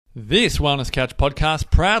This Wellness Couch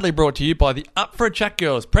podcast proudly brought to you by the Up for a Chat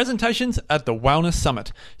Girls presentations at the Wellness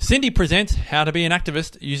Summit. Cindy presents How to Be an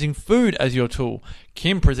Activist Using Food as Your Tool.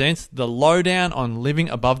 Kim presents The Lowdown on Living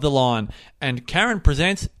Above the Line. And Karen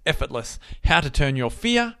presents Effortless, How to Turn Your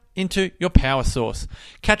Fear into your power source.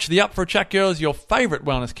 Catch the Up for a Chat Girls, your favourite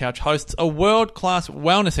Wellness Couch hosts a world-class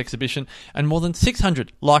wellness exhibition and more than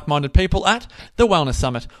 600 like-minded people at the Wellness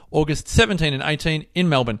Summit, August 17 and 18 in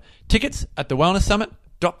Melbourne. Tickets at thewellnesssummit.com.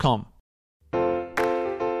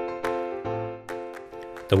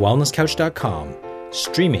 TheWellnessCouch.com,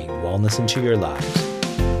 streaming wellness into your lives.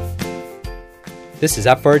 This is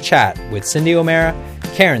Up for a Chat with Cindy O'Meara,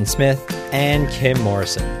 Karen Smith, and Kim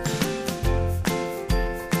Morrison.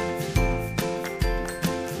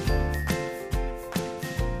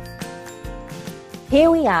 Here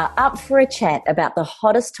we are, up for a chat about the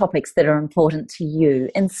hottest topics that are important to you,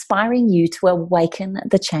 inspiring you to awaken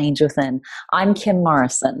the change within. I'm Kim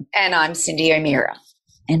Morrison. And I'm Cindy O'Meara.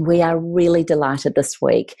 And we are really delighted this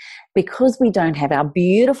week because we don't have our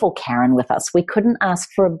beautiful Karen with us. We couldn't ask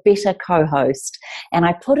for a better co-host. And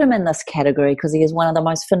I put him in this category because he is one of the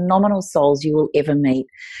most phenomenal souls you will ever meet.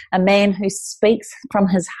 A man who speaks from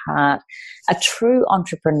his heart, a true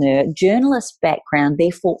entrepreneur, journalist background,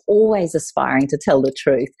 therefore always aspiring to tell the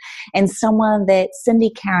truth. And someone that Cindy,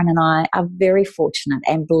 Karen and I are very fortunate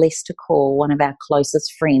and blessed to call one of our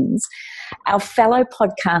closest friends. Our fellow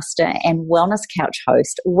podcaster and Wellness Couch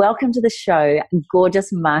host. Welcome to the show,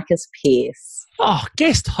 gorgeous Marcus Pearce. Oh,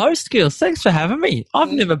 guest host, girls. Thanks for having me.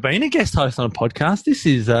 I've never been a guest host on a podcast. This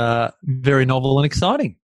is very novel and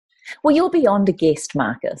exciting. Well, you're beyond a guest,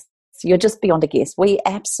 Marcus. You're just beyond a guest. We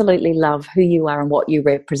absolutely love who you are and what you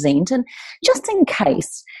represent. And just in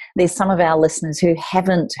case there's some of our listeners who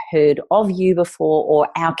haven't heard of you before or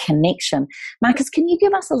our connection, Marcus, can you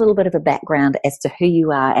give us a little bit of a background as to who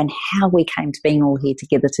you are and how we came to being all here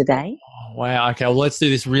together today? Oh, wow. Okay, well, let's do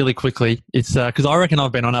this really quickly. It's because I reckon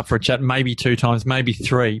I've been on Up for a Chat maybe 2 times, maybe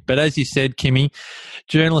 3. But as you said, Kimmy,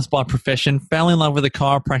 journalist by profession, fell in love with a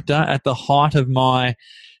chiropractor at the height of my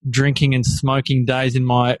drinking and smoking days in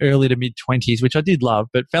my early to mid 20s, which I did love,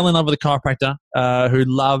 but fell in love with a chiropractor who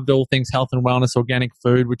loved all things health and wellness, organic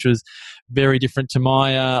food, which was very different to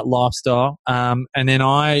my lifestyle. And then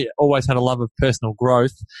I always had a love of personal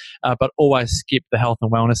growth, but always skipped the health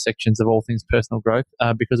and wellness sections of all things personal growth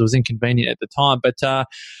because it was inconvenient at the time. But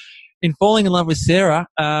in falling in love with Sarah,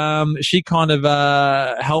 she kind of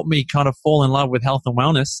helped me kind of fall in love with health and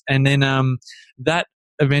wellness. And then that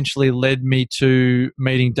eventually led me to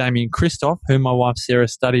meeting Damien Christoph, who my wife Sarah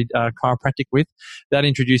studied chiropractic with. That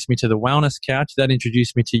introduced me to the Wellness Couch. That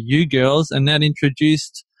introduced me to you girls, and that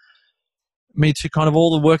introduced me to kind of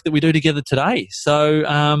all the work that we do together today. So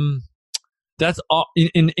that's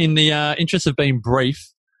in the interest of being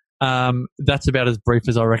brief. That's about as brief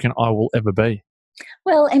as I reckon I will ever be.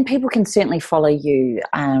 Well, and people can certainly follow you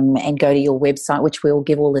and go to your website, which we'll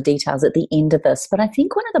give all the details at the end of this. But I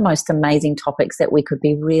think one of the most amazing topics that we could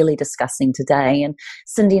be really discussing today, and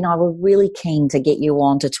Cindy and I were really keen to get you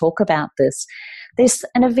on to talk about this. There's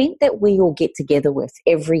an event that we all get together with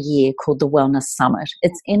every year called the Wellness Summit.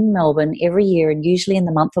 It's in Melbourne every year and usually in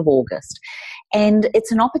the month of August. And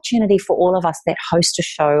it's an opportunity for all of us that host a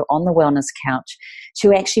show on the Wellness Couch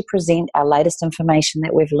to actually present our latest information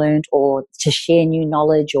that we've learned or to share new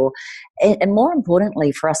knowledge and more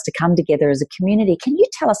importantly, for us to come together as a community. Can you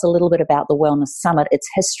tell us a little bit about the Wellness Summit, its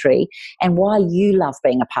history, and why you love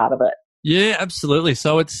being a part of it? Yeah, absolutely.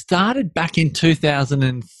 So it started back in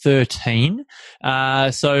 2013.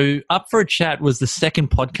 So Up for a Chat was the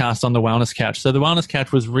second podcast on the Wellness Couch. So the Wellness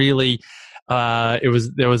Couch was really there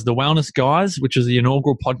was the Wellness Guys, which was the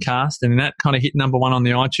inaugural podcast, and that kind of hit number 1 on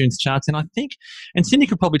the iTunes charts. And I think, and Cindy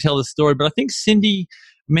could probably tell the story, but I think Cindy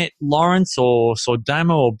met Lawrence or saw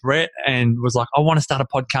Damo or Brett and was like, I want to start a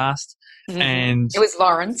podcast. Mm-hmm. And it was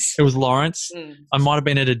Lawrence. I might have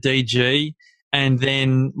been at a DG. And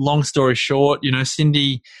then, long story short,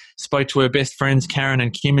 Cindy spoke to her best friends, Karen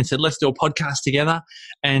and Kim, and said, let's do a podcast together.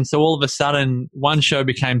 And so all of a sudden, one show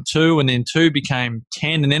became 2, and then 2 became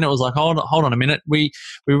 10. And then it was like, hold on a minute. We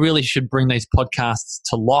really should bring these podcasts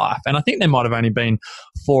to life. And I think there might have only been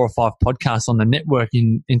 4 or 5 podcasts on the network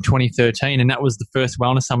in 2013. And that was the first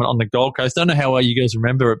Wellness Summit on the Gold Coast. I don't know how well you guys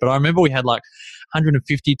remember it, but I remember we had like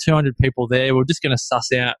 150, 200 people there. We were just going to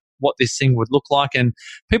suss out what this thing would look like, and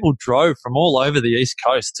people drove from all over the East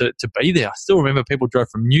Coast to be there. I still remember people drove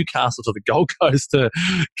from Newcastle to the Gold Coast to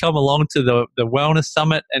come along to the Wellness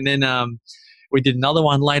Summit, and then we did another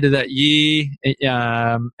one later that year,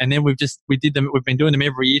 and then we've been doing them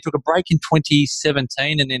every year. Took a break in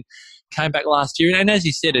 2017, and then came back last year. And as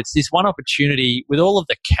you said, it's this one opportunity with all of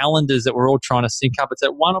the calendars that we're all trying to sync up. It's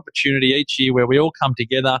that one opportunity each year where we all come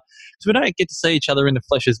together. So we don't get to see each other in the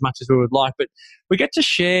flesh as much as we would like, but we get to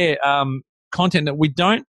share content that we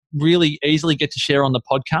don't really easily get to share on the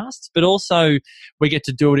podcast, but also we get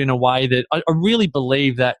to do it in a way that I really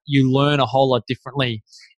believe that you learn a whole lot differently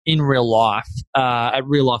in real life, at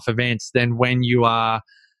real life events than when you are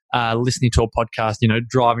listening to a podcast,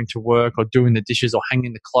 driving to work or doing the dishes or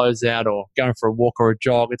hanging the clothes out or going for a walk or a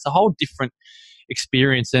jog. It's a whole different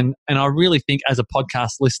experience. And I really think as a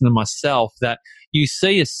podcast listener myself that you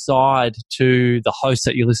see a side to the host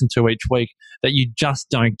that you listen to each week that you just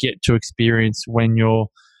don't get to experience when you're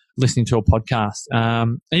listening to a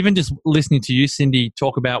podcast. Even just listening to you, Cindy,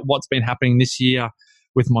 talk about what's been happening this year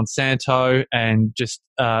with Monsanto and just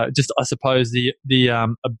I suppose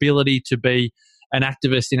the ability to be an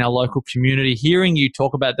activist in our local community. Hearing you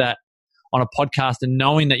talk about that on a podcast and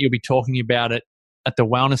knowing that you'll be talking about it at the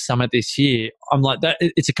Wellness Summit this year, I'm like, that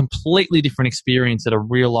it's a completely different experience that a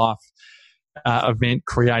real life event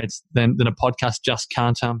creates than a podcast just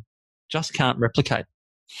can't replicate.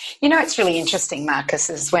 It's really interesting, Marcus,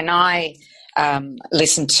 is when I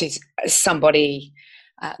listen to somebody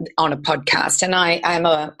on a podcast, and I'm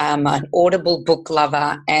an Audible book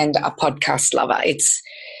lover and a podcast lover.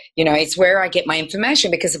 It's where I get my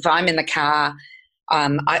information, because if I'm in the car,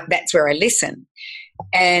 that's where I listen.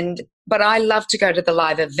 But I love to go to the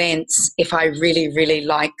live events if I really, really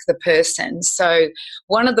like the person. So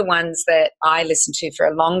one of the ones that I listened to for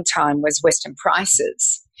a long time was Weston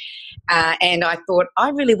Price's. And I thought, I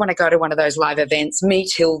really want to go to one of those live events,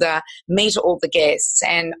 meet Hilda, meet all the guests.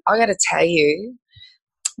 And I got to tell you,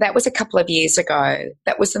 that was a couple of years ago.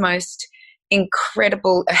 That was the most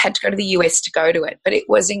incredible. I had to go to the US to go to it, but it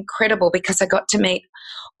was incredible because I got to meet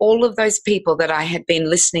all of those people that I had been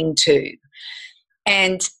listening to.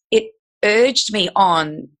 And it urged me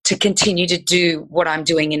on to continue to do what I'm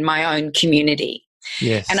doing in my own community.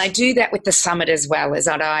 Yes. And I do that with the summit as well, as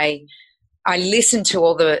that I listen to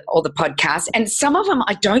all the podcasts, and some of them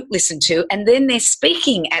I don't listen to, and then they're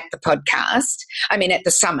speaking at the at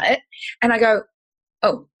the summit, and I go,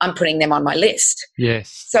 oh, I'm putting them on my list.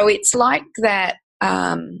 Yes. So it's like that.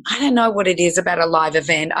 I don't know what it is about a live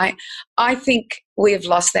event. I think we've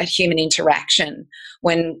lost that human interaction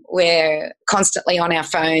when we're constantly on our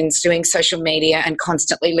phones doing social media and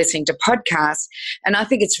constantly listening to podcasts. And I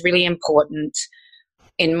think it's really important,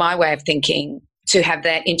 in my way of thinking, to have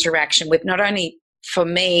that interaction with not only for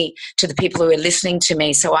me, to the people who are listening to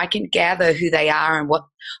me, so I can gather who they are and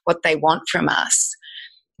what they want from us.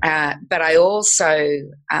 But I also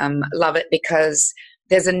love it because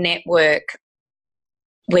there's a network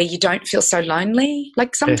where you don't feel so lonely.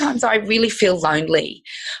 Like sometimes I really feel lonely.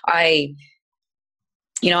 I've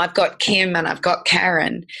got Kim and I've got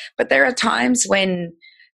Karen, but there are times when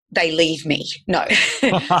they leave me. No.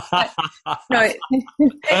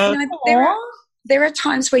 There are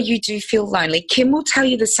times where you do feel lonely. Kim will tell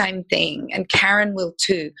you the same thing, and Karen will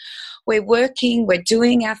too. We're working, we're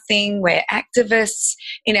doing our thing, we're activists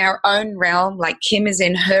in our own realm, like Kim is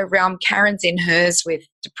in her realm, Karen's in hers with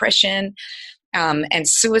depression and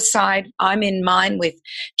suicide. I'm in mine with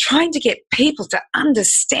trying to get people to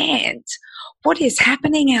understand what is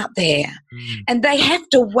happening out there. And they have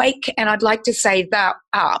to wake, and I'd like to say that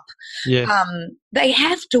up. Yes. They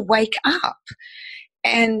have to wake up.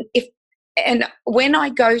 And when I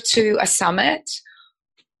go to a summit,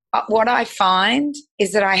 what I find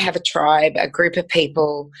is that I have a tribe, a group of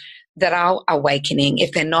people that are awakening.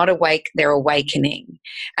 If they're not awake, they're awakening.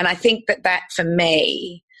 And I think that for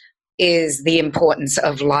me is the importance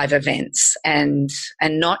of live events and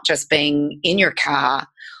not just being in your car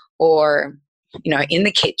or, in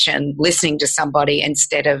the kitchen listening to somebody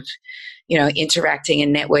instead of, interacting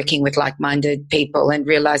and networking with like-minded people and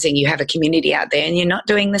realizing you have a community out there and you're not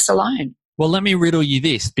doing this alone. Well, let me riddle you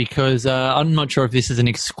this, because I'm not sure if this is an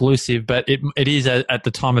exclusive, but it is at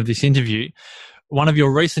the time of this interview. One of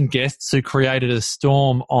your recent guests who created a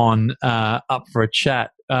storm on Up for a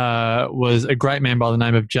Chat was a great man by the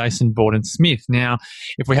name of Jason Borden-Smith. Now,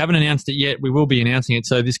 if we haven't announced it yet, we will be announcing it,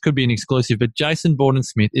 so this could be an exclusive, but Jason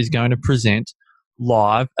Borden-Smith is going to present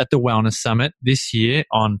live at the Wellness Summit this year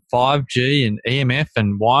on 5G and EMF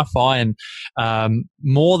and Wi-Fi, and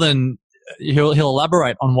more than he'll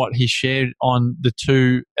elaborate on what he shared on the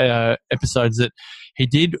two episodes that he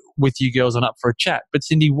did with you girls on Up for a Chat. But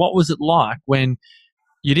Cindy, what was it like when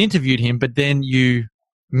you'd interviewed him, but then you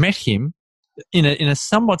met him in a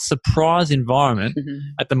somewhat surprise environment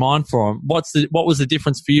at the Mind Forum? What was the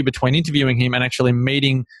difference for you between interviewing him and actually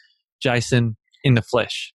meeting Jason in the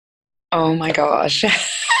flesh? Oh my gosh.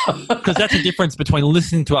 Because that's the difference between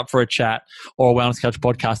listening to Up for a Chat or a Wellness Couch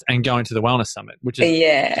podcast and going to the Wellness Summit, which is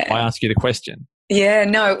why I ask you the question. Yeah,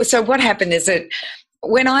 no. So what happened is that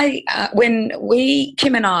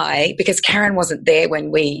Kim and I, because Karen wasn't there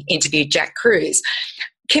when we interviewed Jack Kruse,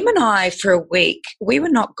 Kim and I for a week, we were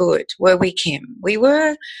not good, were we, Kim? We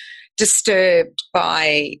were disturbed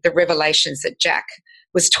by the revelations that Jack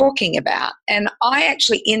was talking about. And I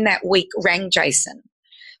actually, in that week, rang Jason.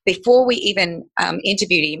 Before we even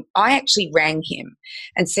interviewed him, I actually rang him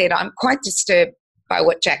and said, I'm quite disturbed by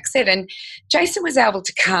what Jack said. And Jason was able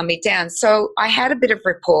to calm me down. So I had a bit of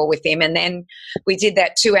rapport with him, and then we did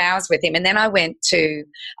that 2 hours with him. And then I went to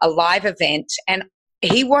a live event, and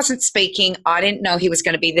he wasn't speaking. I didn't know he was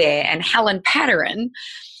going to be there. And Helen Patteran,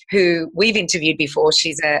 who we've interviewed before,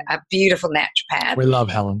 she's a beautiful naturopath. We love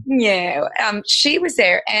Helen. Yeah. She was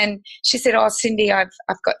there, and she said, oh, Cindy, I've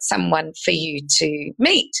got someone for you to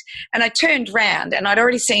meet. And I turned round, and I'd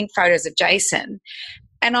already seen photos of Jason,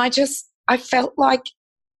 and I felt like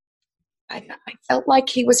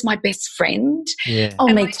he was my best friend. Yeah. Oh,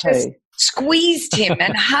 and me I too. just squeezed him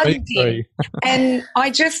and hugged him. And I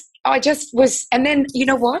just was, and then, you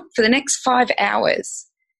know what? For the next 5 hours,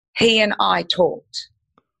 he and I talked.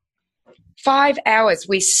 5 hours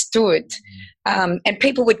we stood, and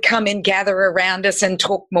people would come and gather around us and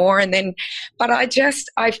talk more. And then, but I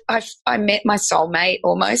met my soulmate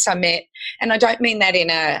almost. And I don't mean that in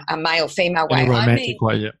a male-female way. In a romantic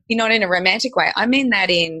way, yeah. Not in a romantic way. I mean that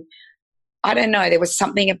in, I don't know, there was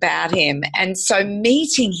something about him. And so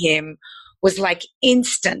meeting him was like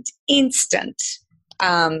instant.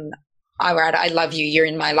 All right, I love you. You're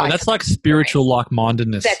in my life. Well, that's like spiritual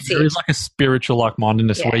like-mindedness. There is like a spiritual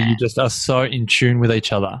like-mindedness where you just are so in tune with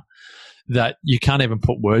each other that you can't even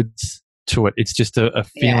put words to it. It's just a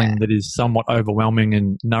feeling that is somewhat overwhelming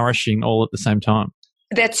and nourishing all at the same time.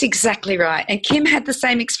 That's exactly right. And Kim had the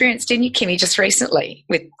same experience, didn't you, Kimmy, just recently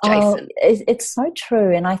with Jason? Oh, it's so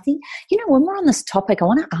true. And I think, when we're on this topic, I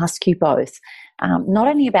want to ask you both, not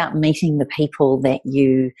only about meeting the people that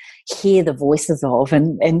you hear the voices of,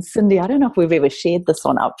 and Cindy, I don't know if we've ever shared this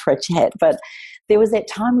on Up for a Chat, but there was that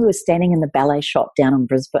time we were standing in the ballet shop down in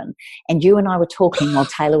Brisbane, and you and I were talking while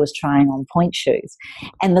Taylor was trying on pointe shoes.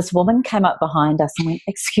 And this woman came up behind us and went,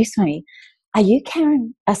 excuse me, are you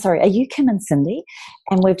Kim and Cindy?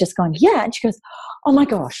 And we've just gone, yeah. And she goes, oh my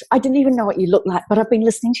gosh, I didn't even know what you look like, but I've been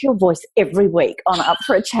listening to your voice every week on Up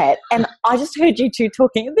for a Chat. And I just heard you two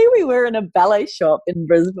talking. And there we were in a ballet shop in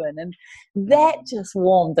Brisbane. And that just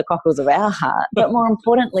warmed the cockles of our heart. But more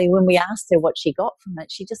importantly, when we asked her what she got from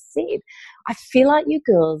it, she just said, I feel like you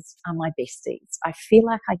girls are my besties. I feel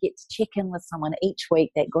like I get to check in with someone each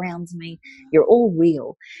week that grounds me. You're all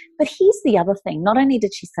real. But here's the other thing. Not only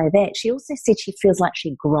did she say that, she also said she feels like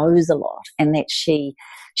she grows a lot, and that she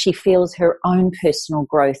feels her own personal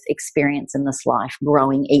growth experience in this life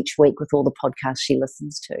growing each week with all the podcasts she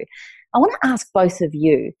listens to. I want to ask both of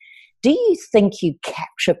you, do you think you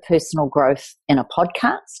capture personal growth in a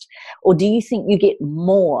podcast, or do you think you get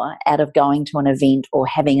more out of going to an event or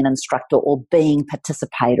having an instructor or being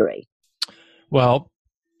participatory? Well,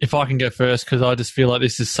 if I can go first, because I just feel like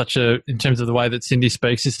this is in terms of the way that Cindy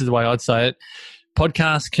speaks, this is the way I'd say it.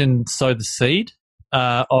 Podcasts can sow the seed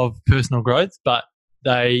of personal growth, but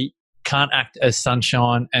they can't act as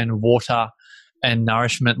sunshine and water and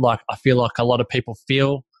nourishment like I feel like a lot of people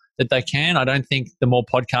feel that they can. I don't think the more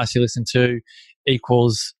podcasts you listen to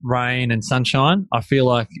equals rain and sunshine. I feel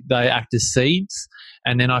like they act as seeds,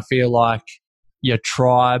 and then I feel like your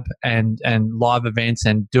tribe and live events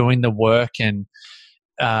and doing the work and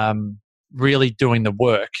really doing the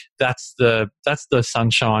work, that's the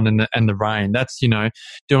sunshine and the rain. That's,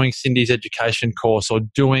 doing Cindy's education course or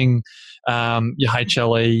doing your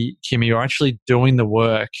HLE, Kimmy, or actually doing the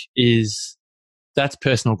work that's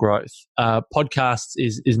personal growth. Podcasts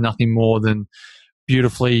is nothing more than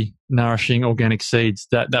beautifully nourishing organic seeds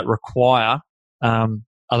that require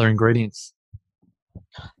other ingredients.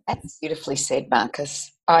 That's beautifully said, Marcus.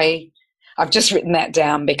 I've just written that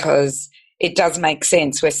down because it does make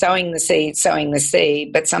sense. We're sowing the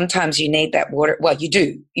seed, but sometimes you need that water. Well, you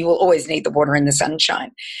do. You will always need the water and the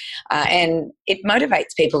sunshine. And it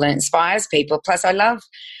motivates people and inspires people. Plus, I love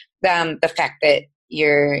the fact that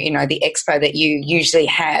you're, the expo that you usually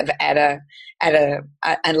have at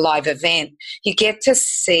a live event, you get to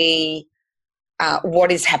see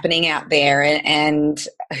what is happening out there and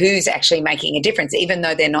who's actually making a difference, even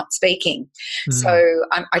though they're not speaking. Mm. So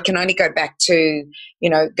I can only go back to,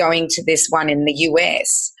 going to this one in the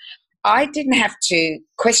US. I didn't have to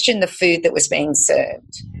question the food that was being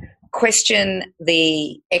served, question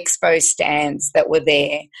the expo stands that were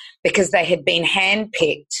there, because they had been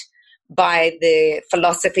handpicked by the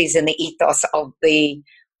philosophies and the ethos of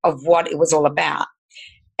what it was all about.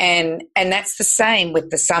 And that's the same with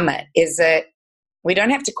the summit, is that we don't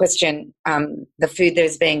have to question the food that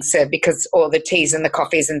is being served, because, or the teas and the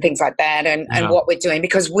coffees and things like that, and what we're doing,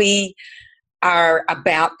 because we are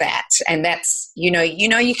about that. And that's, you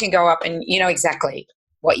can go up and you know exactly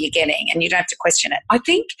what you're getting and you don't have to question it. I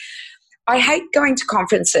think I hate going to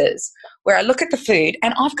conferences where I look at the food,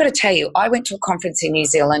 and I've got to tell you, I went to a conference in New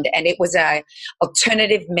Zealand, and it was a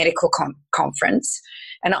alternative medical conference,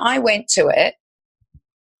 and I went to it.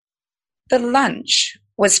 The lunch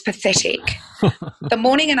was pathetic. The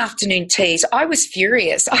morning and afternoon teas, I was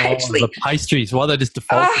furious. The pastries, why they just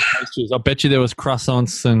default to pastries? I bet you there was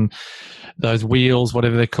croissants and those wheels,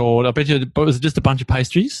 whatever they're called. I bet you it was just a bunch of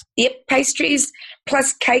pastries. Yep, pastries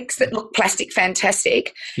plus cakes that look plastic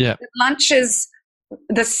fantastic. Yeah. The lunches,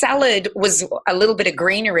 the salad was a little bit of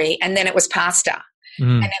greenery, and then it was pasta.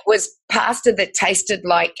 And it was pasta that tasted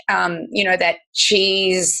like, that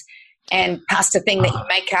cheese and pasta thing that you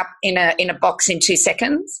make up in a box in 2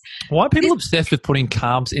 seconds. Why are people obsessed with putting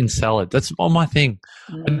carbs in salad? That's all my thing.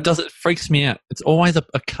 It freaks me out. It's always a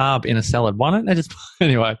carb in a salad. Why don't they just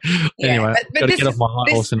anyway? Got to get off my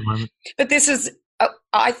high horse in a moment. But this is,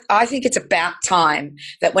 I think it's about time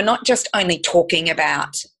that we're not just only talking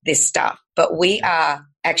about this stuff, but we are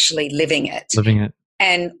actually living it.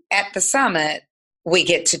 And at the summit, we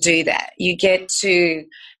get to do that. You get to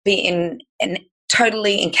be in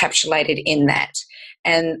totally encapsulated in that.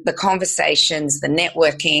 And the conversations, the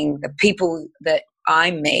networking, the people that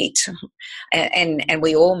I meet and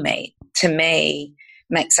we all meet, to me,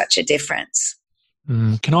 make such a difference.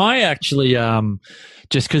 Can I actually,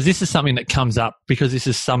 just because this is something that comes up, because this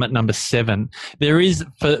is summit number 7, there is,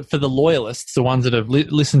 for the loyalists, the ones that have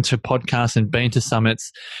listened to podcasts and been to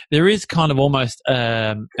summits, there is kind of almost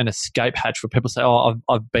an escape hatch where people say, oh,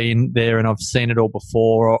 I've been there and I've seen it all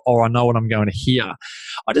before, or I know what I'm going to hear.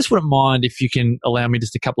 I just wouldn't mind if you can allow me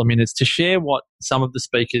just a couple of minutes to share what some of the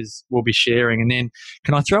speakers will be sharing, and then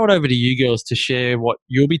can I throw it over to you girls to share what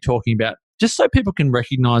you'll be talking about, just so people can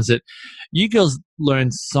recognize that you girls learn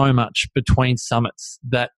so much between summits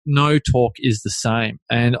that no talk is the same.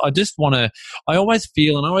 And I just want to, I always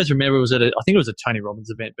feel, and I always remember it was I think it was a Tony Robbins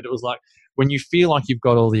event, but it was like, when you feel like you've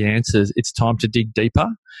got all the answers, it's time to dig deeper.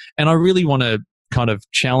 And I really want to kind of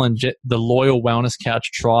challenge the loyal Wellness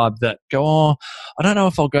Couch tribe that go, oh, I don't know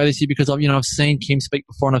if I'll go this year because I've seen Kim speak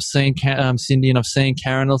before, and I've seen Cindy, and I've seen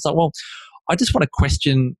Karen. And it's like, well, I just want to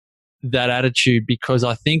question that attitude, because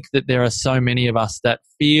I think that there are so many of us that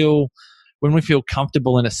feel, when we feel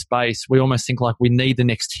comfortable in a space, we almost think like we need the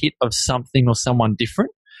next hit of something or someone different.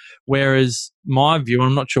 Whereas my view,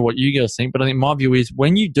 I'm not sure what you guys think, but I think my view is,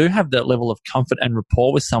 when you do have that level of comfort and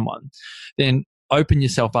rapport with someone, then open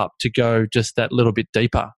yourself up to go just that little bit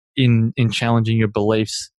deeper in challenging your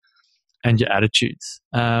beliefs and your attitudes.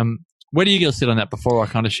 Where do you guys sit on that before I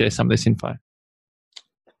kind of share some of this info?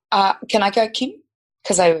 Can I go, Kim?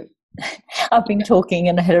 Because I've been talking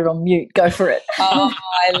and I had it on mute. Go for it. Oh,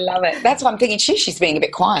 I love it. That's why I'm thinking, she's being a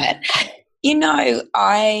bit quiet.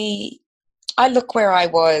 I look where I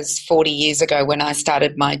was 40 years ago when I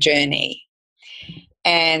started my journey.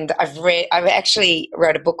 And I've actually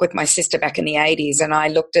wrote a book with my sister back in the 80s, and I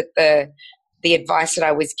looked at the advice that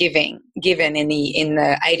I was given in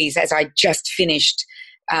the 80s as I just finished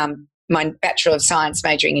my Bachelor of Science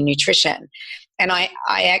majoring in nutrition. And I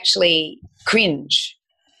actually cringe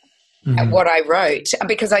at what I wrote,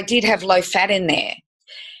 because I did have low fat in there.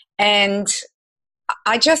 And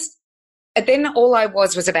then all I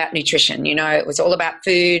was about nutrition. It was all about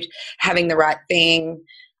food, having the right thing.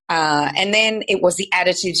 And then it was the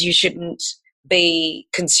additives you shouldn't be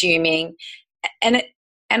consuming. And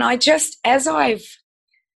I just, as I've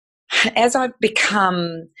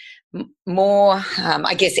become more,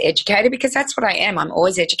 I guess, educated, because that's what I am. I'm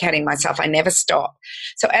always educating myself. I never stop.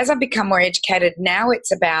 So as I've become more educated, now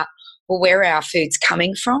it's about, well, where are our foods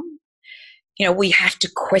coming from? We have to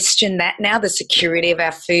question that now, the security of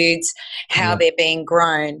our foods, how they're being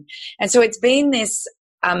grown. And so it's been this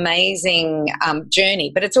amazing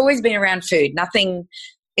journey, but it's always been around food. Nothing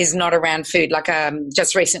is not around food. Like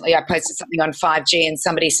just recently I posted something on 5G, and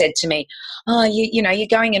somebody said to me, oh, you're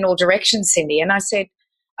going in all directions, Cindy. And I said,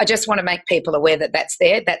 I just want to make people aware that that's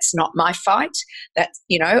there. That's not my fight. That's,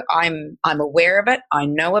 I'm aware of it. I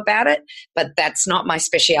know about it, but that's not my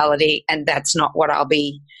speciality, and that's not what I'll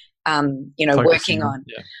be, working on.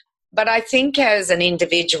 Yeah. But I think as an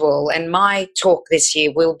individual, and my talk this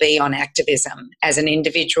year will be on activism as an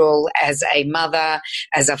individual, as a mother,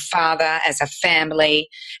 as a father, as a family,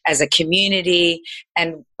 as a community,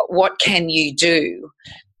 and what can you do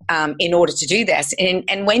in order to do this.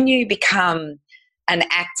 And when you become an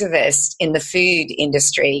activist in the food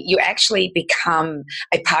industry, you actually become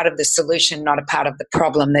a part of the solution, not a part of the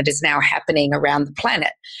problem that is now happening around the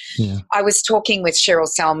planet. Yeah. I was talking with Cheryl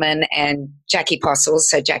Salmon and Jackie Postles.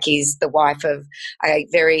 So Jackie's the wife of a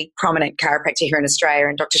very prominent chiropractor here in Australia,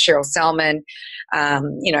 and Dr. Cheryl Salmon,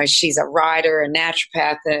 she's a writer, a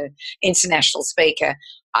naturopath, an international speaker.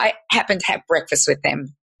 I happened to have breakfast with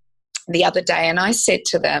them the other day, and I said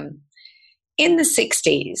to them, in the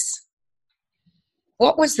 60s,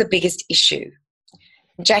 what was the biggest issue?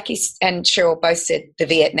 Jackie and Cheryl both said the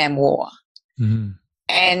Vietnam War. Mm-hmm.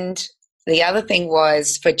 And the other thing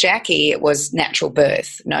was, for Jackie, it was natural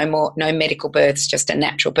birth. No medical births, just a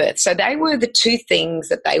natural birth. So they were the two things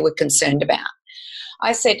that they were concerned about.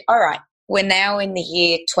 I said, all right, we're now in the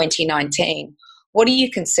year 2019. What are you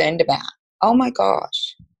concerned about? Oh, my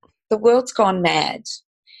gosh, the world's gone mad.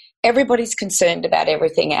 Everybody's concerned about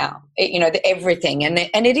everything else, everything. And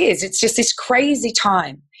it is. It's just this crazy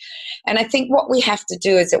time. And I think what we have to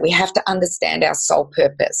do is that we have to understand our soul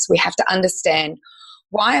purpose. We have to understand,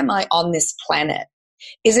 why am I on this planet?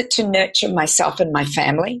 Is it to nurture myself and my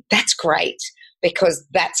family? That's great, because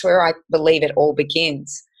that's where I believe it all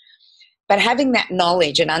begins. But having that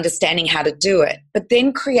knowledge and understanding how to do it, but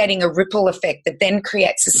then creating a ripple effect that then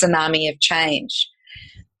creates a tsunami of change,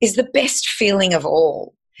 is the best feeling of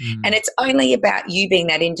all. And it's only about you being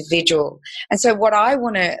that individual. And so what I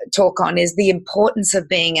want to talk on is the importance of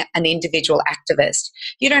being an individual activist.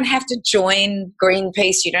 You don't have to join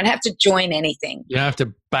Greenpeace. You don't have to join anything. You don't have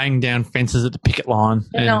to bang down fences at the picket line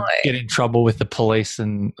and get in trouble with the police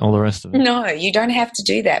and all the rest of it. No, you don't have to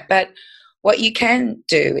do that. But what you can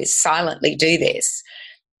do is silently do this,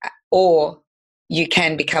 or you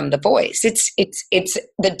can become the voice. It's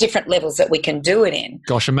the different levels that we can do it in.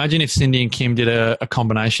 Gosh, imagine if Cindy and Kim did a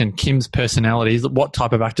combination. Kim's personalities, what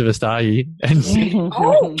type of activist are you? And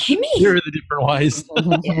Kimmy. Here are the different ways.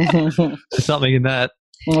 There's something in that.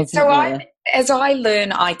 So as I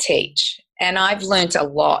learn, I teach. And I've learned a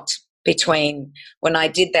lot between when I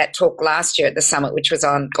did that talk last year at the summit, which was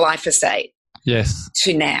on glyphosate, yes,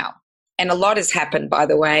 to now. And a lot has happened, by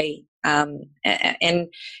the way. And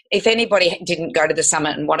if anybody didn't go to the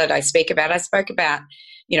summit, and what did I speak about? I spoke about,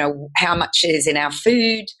 how much is in our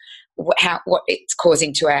food, what it's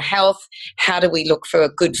causing to our health, how do we look for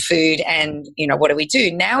good food, and, what do we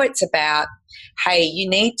do? Now it's about, hey, you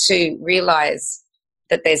need to realize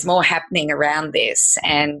that there's more happening around this,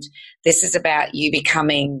 and this is about you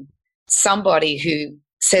becoming somebody who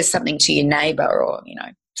says something to your neighbor, or,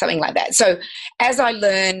 something like that. So as I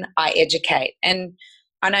learn, I educate. And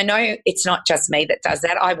I know it's not just me that does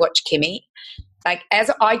that. I watch Kimmy. Like, as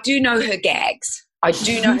I do know her gags. I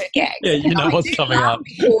do know her gags. Yeah, you know what's coming up.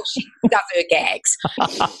 Before she does her gags.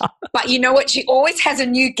 But you know what? She always has a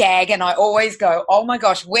new gag, and I always go, oh, my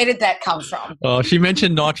gosh, where did that come from? Oh, she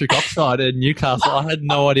mentioned nitric oxide in Newcastle. I had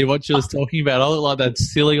no idea what she was talking about. I look like that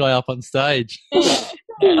silly guy up on stage.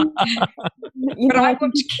 But I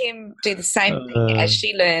watch Kim do the same thing. As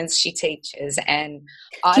she learns, she teaches, and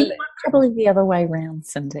I learn. Probably the other way around,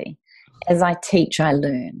 Cindy. As I teach, I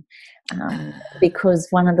learn. Because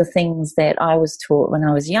one of the things that I was taught when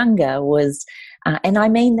I was younger was, and I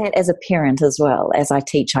mean that as a parent as well, as I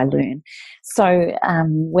teach, I learn. So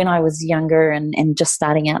when I was younger and just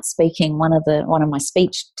starting out speaking, one of my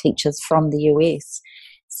speech teachers from the US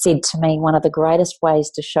said to me, one of the greatest ways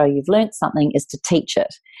to show you've learnt something is to teach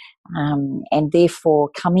it. And therefore,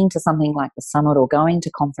 coming to something like the summit, or going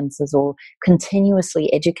to conferences, or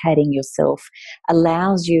continuously educating yourself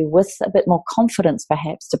allows you, with a bit more confidence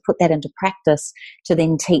perhaps, to put that into practice, to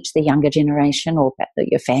then teach the younger generation, or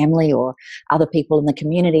your family, or other people in the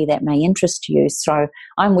community that may interest you. So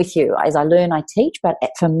I'm with you. As I learn, I teach, but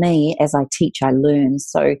for me, as I teach, I learn.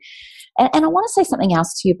 So, and I want to say something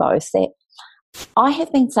else to you both, that I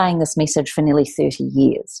have been saying this message for nearly 30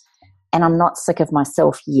 years. And I'm not sick of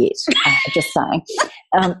myself yet, just saying.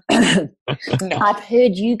 No. I've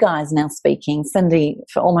heard you guys now speaking, Cindy,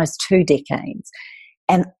 for almost 2 decades,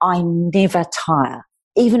 and I never tire.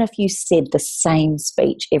 Even if you said the same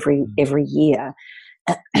speech every year,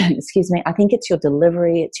 excuse me, I think it's your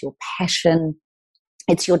delivery, it's your passion,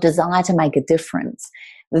 it's your desire to make a difference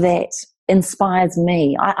that inspires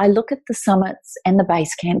me. I look at the summits and the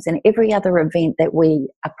base camps and every other event that we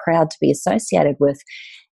are proud to be associated with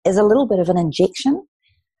is a little bit of an injection,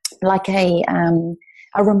 like a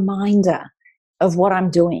reminder of what I'm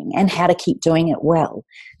doing and how to keep doing it well.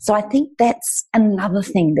 So I think that's another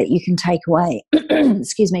thing that you can take away,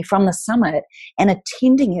 excuse me, from the summit and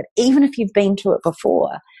attending it, even if you've been to it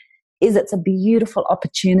before, is it's a beautiful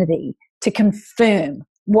opportunity to confirm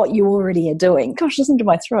what you already are doing. Gosh, listen to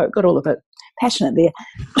my throat. Got all a bit passionate there.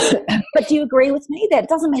 But do you agree with me that it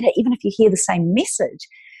doesn't matter even if you hear the same message?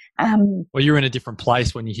 Well, you're in a different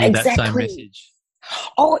place when you hear that same message.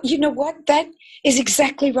 Oh, you know what? That is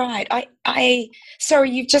exactly right.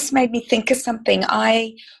 Sorry, you've just made me think of something.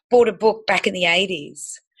 I bought a book back in the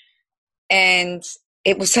 80s, and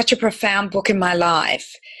it was such a profound book in my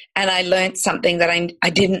life, and I learned something that I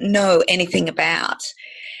didn't know anything about.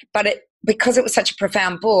 But because it was such a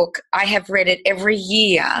profound book, I have read it every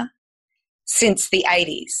year since the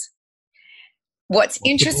 80s. What's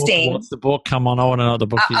interesting... What's the book? Come on, I want to know what the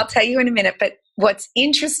book is. I'll tell you in a minute, but what's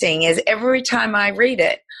interesting is every time I read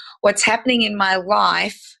it, what's happening in my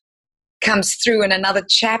life comes through in another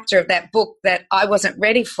chapter of that book that I wasn't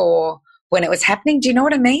ready for when it was happening. Do you know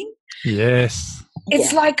what I mean? Yes.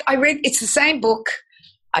 It's like it's the same book.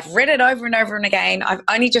 I've read it over and over and again. I've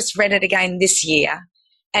only just read it again this year,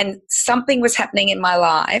 and something was happening in my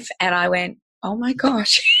life, and I went, oh my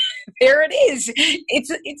gosh, there it is.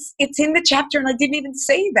 It's in the chapter, and I didn't even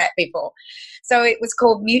see that before. So it was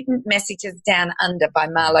called Mutant Messages Down Under by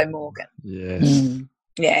Marlo Morgan. Yes. Mm.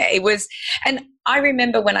 Yeah, it was. And I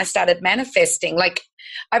remember when I started manifesting, like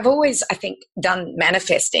I've always, I think, done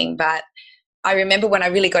manifesting, but I remember when I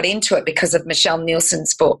really got into it because of Michelle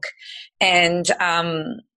Nielsen's book. And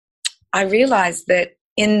I realized that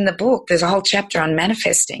in the book, there's a whole chapter on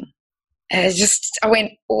manifesting. And I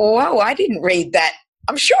went, whoa, I didn't read that.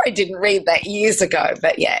 I'm sure I didn't read that years ago.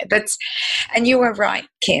 But yeah, and you were right,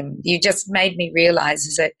 Kim. You just made me realize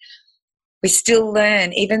is that we still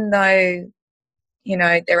learn, even though, you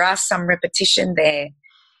know, there are some repetition there.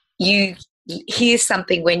 You hear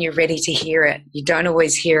something when you're ready to hear it. You don't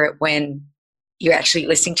always hear it when you're actually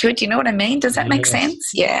listening to it. Do you know what I mean? Does that make sense?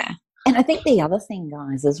 Yeah. And I think the other thing,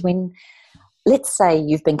 guys, is when, let's say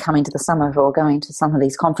you've been coming to the summit or going to some of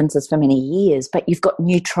these conferences for many years, but you've got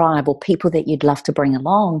new tribe or people that you'd love to bring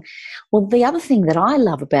along. Well, the other thing that I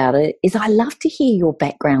love about it is I love to hear your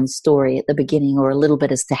background story at the beginning, or a little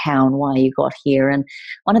bit as to how and why you got here. And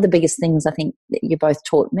one of the biggest things I think that you both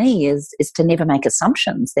taught me is to never make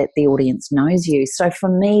assumptions that the audience knows you. So for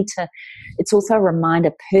me it's also a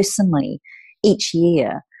reminder personally each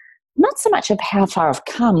year, not so much of how far I've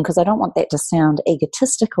come, because I don't want that to sound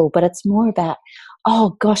egotistical, but it's more about,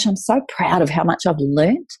 oh gosh, I'm so proud of how much I've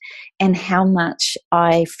learnt and how much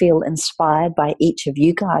I feel inspired by each of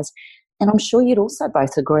you guys. And I'm sure you'd also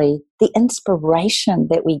both agree, the inspiration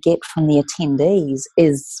that we get from the attendees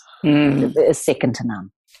is second to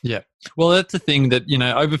none. Yeah. Well, that's the thing that, you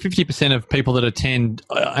know, over 50% of people that attend,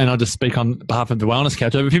 and I'll just speak on behalf of the Wellness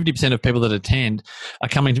Couch, over 50% of people that attend are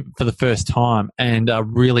coming for the first time and are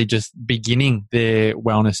really just beginning their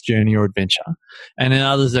wellness journey or adventure. And then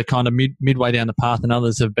others are kind of midway down the path, and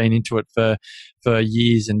others have been into it for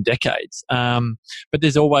years and decades. But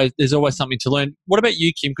there's always something to learn. What about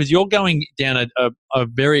you, Kim? Because you're going down a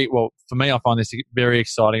very, well, for me, I find this very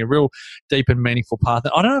exciting, a real deep and meaningful path.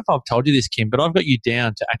 I don't know if I've told you this, Kim, but I've got you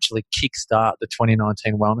down to actually kickstart the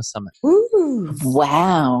 2019 Wellness Summit. Ooh,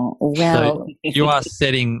 wow. Well, so you are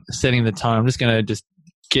setting the tone. I'm just going to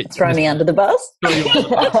throw me under the bus.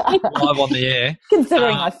 Live on the air.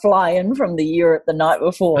 Considering I fly in from the Europe the night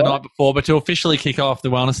before. But to officially kick off the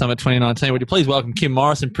Wellness Summit 2019, would you please welcome Kim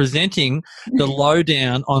Morrison, presenting the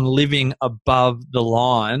lowdown on living above the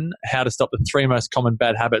line, how to stop the 3 most common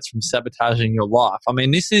bad habits from sabotaging your life. I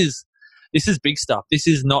mean, this is big stuff. This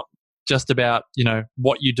is not just about, you know,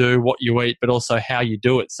 what you do, what you eat, but also how you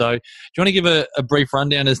do it. So do you want to give a brief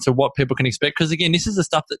rundown as to what people can expect? Because again, this is the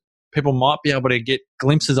stuff that people might be able to get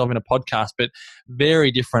glimpses of in a podcast, but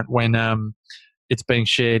very different when it's being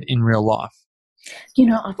shared in real life. You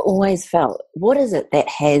know, I've always felt, what is it that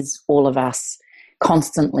has all of us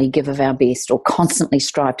constantly give of our best, or constantly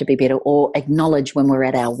strive to be better, or acknowledge when we're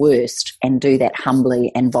at our worst and do that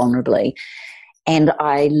humbly and vulnerably? And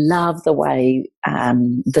I love the way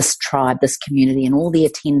this tribe, this community, and all the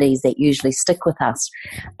attendees that usually stick with us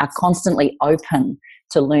are constantly open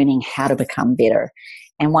to learning how to become better.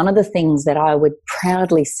 And one of the things that I would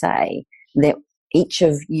proudly say that each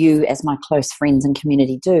of you as my close friends and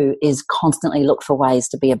community do is constantly look for ways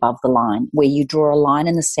to be above the line, where you draw a line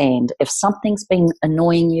in the sand. If something's been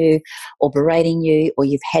annoying you or berating you, or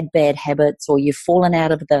you've had bad habits, or you've fallen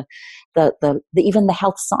out of the even the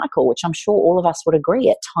health cycle, which I'm sure all of us would agree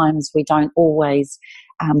at times we don't always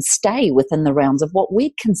stay within the realms of what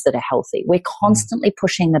we'd consider healthy. We're constantly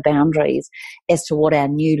pushing the boundaries as to what our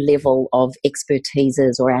new level of expertise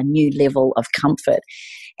is, or our new level of comfort.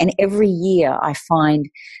 And every year I find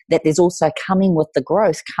that there's also coming with the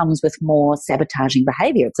growth comes with more sabotaging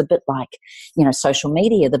behavior. It's a bit like, social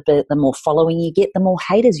media. The more following you get, the more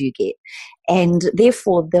haters you get. And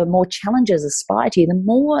therefore, the more challenges aspire to you, the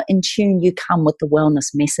more in tune you come with the wellness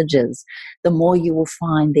messages, the more you will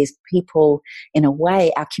find there's people, in a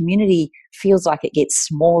way, our community feels like it gets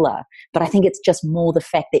smaller. But I think it's just more the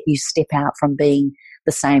fact that you step out from being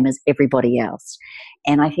the same as everybody else.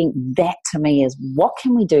 And I think that to me is, what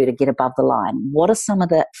can we do to get above the line? What are some of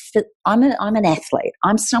the, I'm an athlete.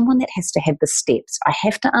 I'm someone that has to have the steps. I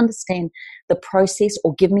have to understand the process,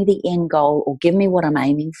 or give me the end goal, or give me what I'm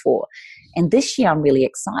aiming for. And this year I'm really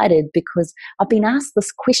excited because I've been asked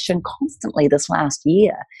this question constantly this last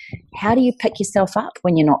year. How do you pick yourself up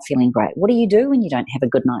when you're not feeling great? What do you do when you don't have a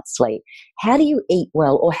good night's sleep? How do you eat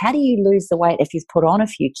well? Or how do you lose the weight if you've put on a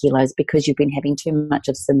few kilos because you've been having too much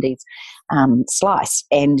of Cindy's slice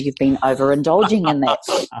and you've been overindulging in that?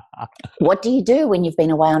 What do you do when you've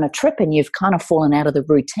been away on a trip and you've kind of fallen out of the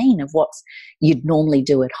routine of what you'd normally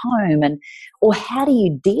do at home? Or how do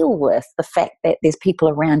you deal with the fact that there's people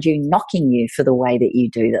around you knocking you for the way that you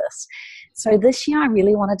do this? So this year I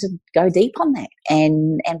really wanted to go deep on that.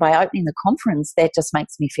 And by opening the conference, that just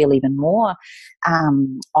makes me feel even more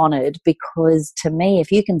honoured, because to me,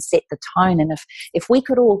 if you can set the tone, and if we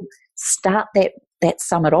could all start that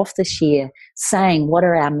summit off this year saying, what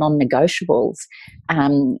are our non-negotiables?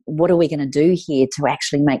 What are we going to do here to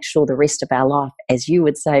actually make sure the rest of our life, as you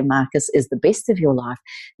would say, Marcus, is the best of your life?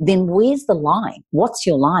 Then where's the line? What's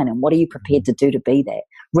your line, and what are you prepared to do to be that,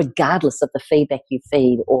 regardless of the feedback you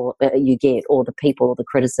get, or the people, or the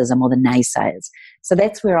criticism, or the naysayers? So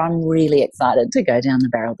that's where I'm really excited to go down the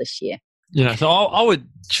barrel this year. So I would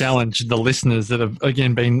challenge the listeners that have,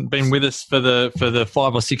 again, been with us for the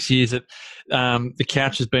 5 or 6 years that the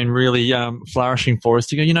couch has been really flourishing for us,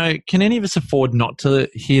 to go, can any of us afford not to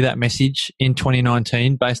hear that message in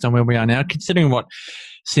 2019 based on where we are now, considering what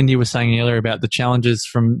Cindy was saying earlier about the challenges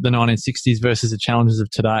from the 1960s versus the challenges of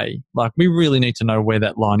today? Like, we really need to know where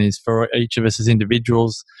that line is for each of us as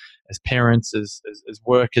individuals, as parents, as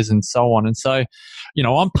workers, and so on. And so,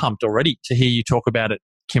 I'm pumped already to hear you talk about it,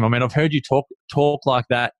 Kim. I mean, I've heard you talk like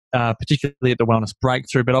that, particularly at the Wellness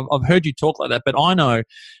Breakthrough, but I've heard you talk like that. But I know,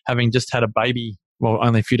 having just had a baby, well,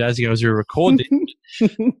 only a few days ago as we record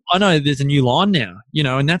this, I know there's a new line now,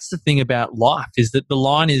 and that's the thing about life, is that the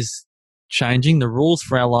line is changing. The rules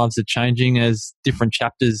for our lives are changing as different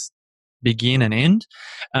chapters begin and end.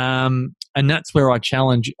 And that's where I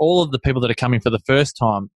challenge all of the people that are coming for the first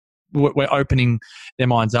time. We're opening their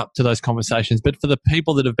minds up to those conversations. But for the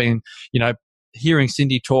people that have been, hearing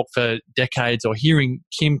Cindy talk for decades, or hearing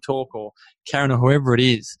Kim talk, or Karen, or whoever it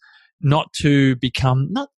is, not to become,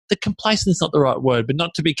 not the complacent is not the right word, but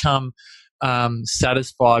not to become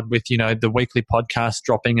satisfied with, the weekly podcast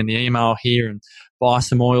dropping and the email here, and buy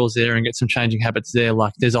some oils there and get some changing habits there.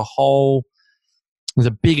 Like, there's a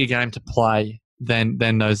bigger game to play than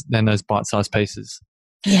those bite-sized pieces.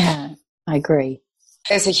 Yeah, I agree.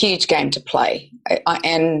 There's a huge game to play.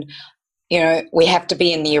 And we have to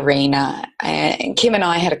be in the arena. And Kim and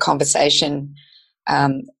I had a conversation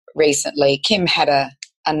recently. Kim had a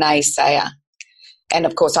naysayer. And,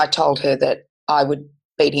 of course, I told her that I would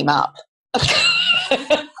beat him up.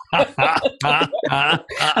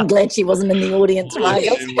 I'm glad she wasn't in the audience,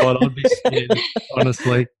 Marcus. I'd be scared,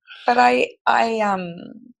 honestly. But I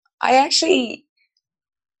actually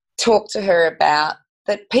talked to her about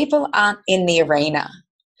that people aren't in the arena.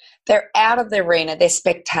 They're out of the arena. They're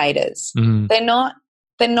spectators. Mm.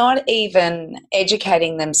 They're not even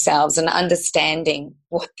educating themselves and understanding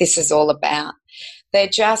what this is all about. They're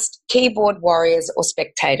just keyboard warriors or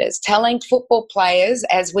spectators, telling football players,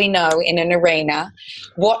 as we know, in an arena,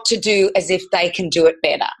 what to do as if they can do it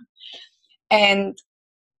better. And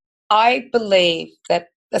I believe that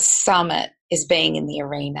the summit is being in the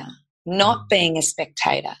arena, not being a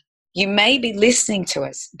spectator. You may be listening to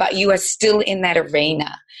us, but you are still in that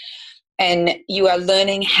arena, and you are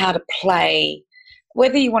learning how to play,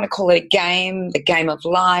 whether you want to call it a game, the game of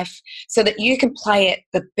life, so that you can play it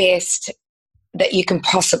the best that you can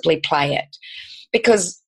possibly play it.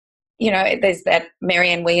 Because, there's that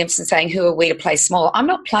Marianne Williamson saying, who are we to play small? I'm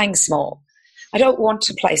not playing small. I don't want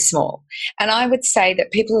to play small. And I would say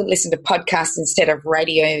that people who listen to podcasts instead of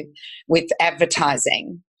radio with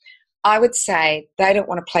advertising, I would say they don't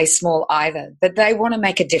want to play small either, that they want to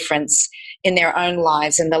make a difference in their own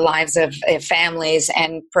lives and the lives of their families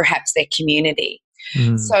and perhaps their community.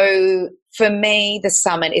 Mm. So for me, the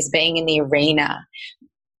summit is being in the arena,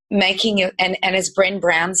 making it, and as Bren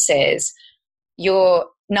Brown says, you're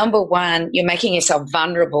number one, you're making yourself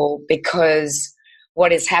vulnerable, because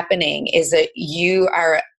what is happening is that you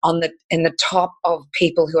are in the top of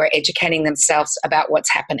people who are educating themselves about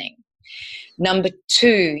what's happening. Number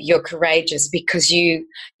two, you're courageous because you,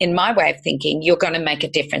 in my way of thinking, you're going to make a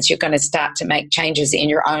difference. You're going to start to make changes in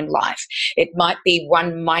your own life. It might be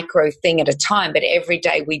one micro thing at a time, but every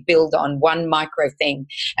day we build on one micro thing.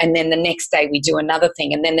 And then the next day we do another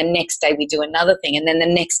thing. And then the next day we do another thing. And then the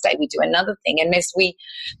next day we do another thing. And as we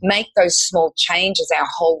make those small changes, our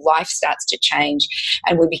whole life starts to change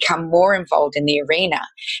and we become more involved in the arena.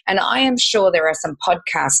 And I am sure there are some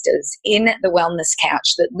podcasters in the Wellness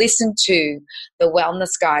Couch that listen to the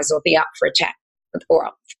wellness guys or the Up for a Chat,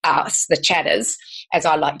 or us, the chatters, as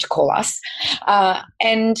I like to call us,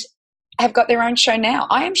 and have got their own show now.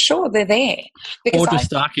 I am sure they're there.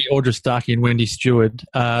 Audra Starkey and Wendy Stewart.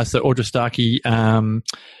 So Audra Starkey,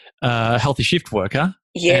 Healthy Shift Worker,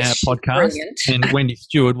 yes, podcast, brilliant. and Wendy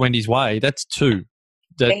Stewart, Wendy's Way. That's two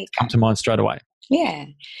that come to mind straight away. Yeah.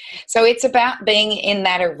 So it's about being in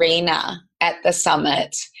that arena at the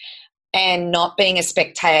summit and not being a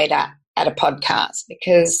spectator at a podcast,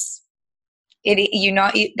 because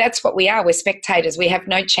that's what we are. We're spectators. We have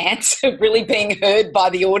no chance of really being heard by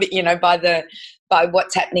the audience, by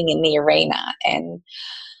what's happening in the arena. And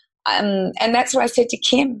that's what I said to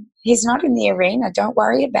Kim. He's not in the arena. Don't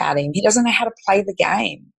worry about him. He doesn't know how to play the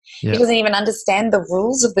game. Yeah. He doesn't even understand the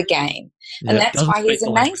rules of the game. And that's why he's a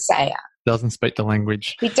naysayer. Doesn't speak the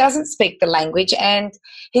language. He doesn't speak the language, and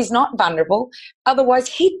he's not vulnerable. Otherwise,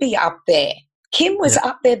 he'd be up there. Kim was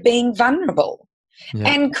up there being vulnerable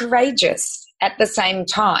and courageous at the same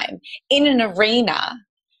time in an arena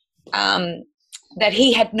that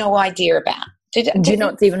he had no idea about. Do you know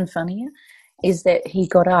what's even funnier? Is that he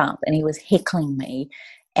got up and he was heckling me,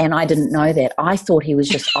 and I didn't know that. I thought he was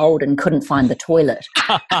just old and couldn't find the toilet.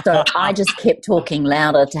 So I just kept talking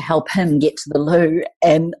louder to help him get to the loo.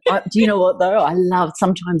 And do you know what, though? I love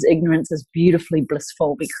sometimes ignorance is beautifully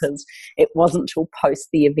blissful, because it wasn't till post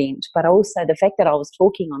the event. But also the fact that I was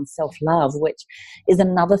talking on self-love, which is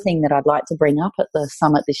another thing that I'd like to bring up at the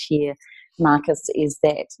summit this year, Marcus, is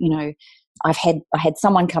that, I had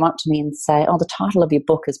someone come up to me and say, "Oh, the title of your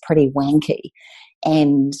book is pretty wanky."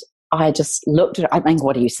 And I just looked at her, I mean,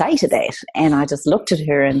 what do you say to that? And I just looked at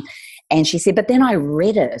her and she said, "But then I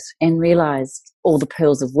read it and realized all the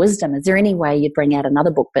pearls of wisdom. Is there any way you'd bring out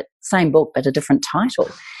another book, but same book, but a different title?"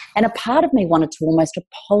 And a part of me wanted to almost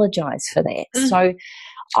apologize for that. So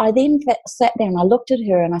I then sat there and I looked at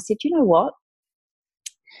her and I said, "You know what?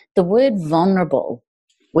 The word vulnerable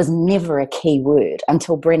was never a key word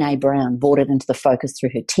until Brené Brown brought it into the focus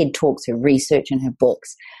through her TED Talks, her research and her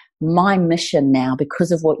books. My mission now,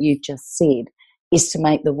 because of what you've just said, is to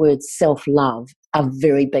make the word self-love a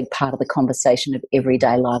very big part of the conversation of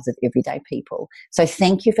everyday lives of everyday people. So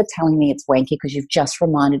thank you for telling me it's wanky, because you've just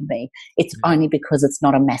reminded me it's only because it's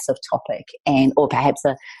not a massive topic, or perhaps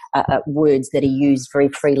words that are used very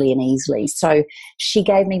freely and easily. So she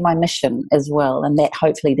gave me my mission as well, and that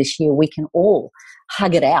hopefully this year we can all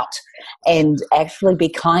hug it out and actually be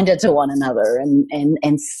kinder to one another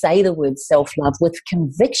and say the word self-love with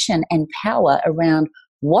conviction and power around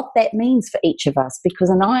what that means for each of us. Because,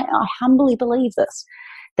 and I humbly believe this,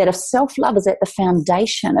 that if self-love is at the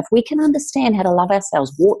foundation, if we can understand how to love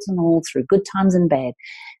ourselves, warts and all, through good times and bad,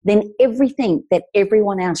 then everything that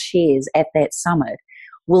everyone else shares at that summit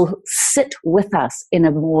will sit with us in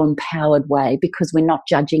a more empowered way, because we're not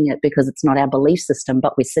judging it because it's not our belief system,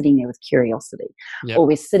 but we're sitting there with curiosity. Yep. Or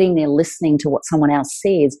we're sitting there listening to what someone else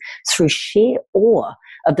says through sheer awe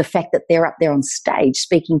of the fact that they're up there on stage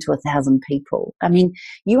speaking to 1,000 people. I mean,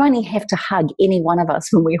 you only have to hug any one of us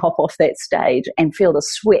when we hop off that stage and feel the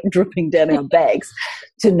sweat dripping down our backs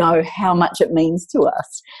to know how much it means to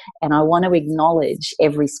us. And I want to acknowledge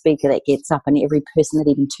every speaker that gets up and every person that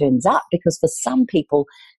even turns up, because for some people,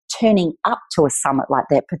 turning up to a summit like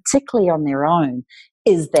that, particularly on their own,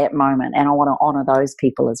 is that moment, and I want to honour those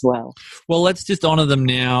people as well. Well, let's just honour them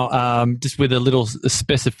now, just with a little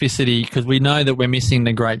specificity, because we know that we're missing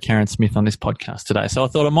the great Karen Smith on this podcast today. So I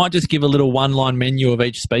thought I might just give a little one-line menu of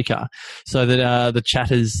each speaker, so that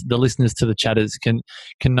the listeners to the chatters can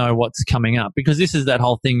know what's coming up. Because this is that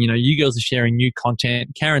whole thing, you girls are sharing new content.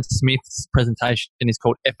 Karen Smith's presentation is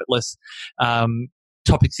called Effortless.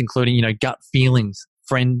 Topics including, gut feelings,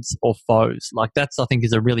 friends or foes. Like that's, I think,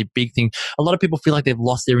 is a really big thing. A lot of people feel like they've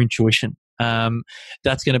lost their intuition.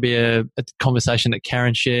 That's going to be a conversation that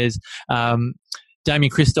Karen shares. Damien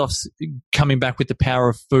Christoph's coming back with the power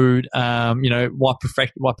of food. Why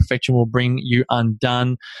perfection will bring you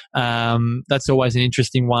undone. That's always an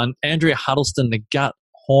interesting one. Andrea Huddleston, the gut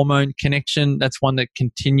hormone connection. That's one that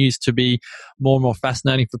continues to be more and more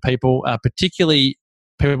fascinating for people, particularly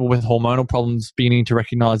people with hormonal problems beginning to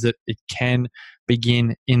recognize that it can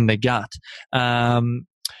begin in the gut.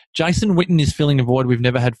 Jason Witten is filling a void we've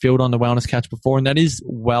never had filled on the Wellness Couch before, and that is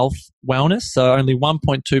wellness. So only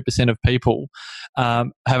 1.2% of people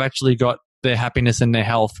have actually got their happiness and their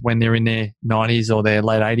health when they're in their 90s or their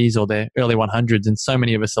late 80s or their early 100s, and so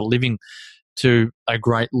many of us are living to a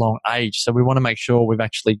great long age. So we want to make sure we've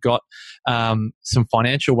actually got some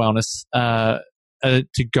financial wellness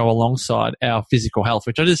to go alongside our physical health,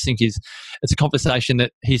 which I just think it's a conversation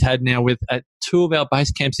that he's had now with at 2 of our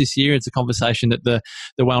base camps this year. It's a conversation that the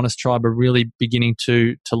Wellness Tribe are really beginning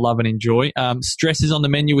to love and enjoy. Stress is on the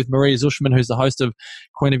menu with Maria Zushman, who's the host of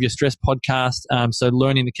Queen of Your Stress podcast. So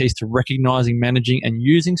learning the keys to recognizing, managing, and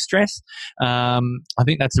using stress. I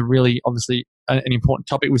think that's a really, obviously, an important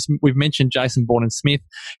topic. We've mentioned Jason Borden-Smith,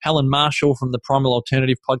 Helen Marshall from the Primal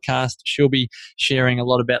Alternative podcast. She'll be sharing a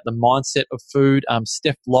lot about the mindset of food.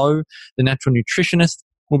 Steph Lowe, the natural nutritionist,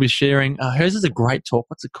 will be sharing. Hers is a great talk.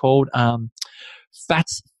 What's it called?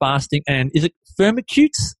 Fats, fasting, and is it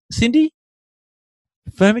firmicutes, Cindy?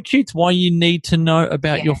 Firmicutes, why you need to know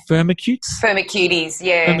about your firmicutes? Firmicuties,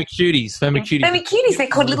 yeah. Firmicuties. Firmicuties, they're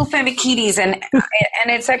called little firmicuties, and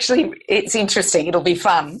it's interesting. It'll be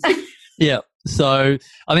fun. Yeah. So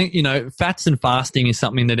I think, fats and fasting is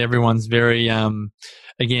something that everyone's very,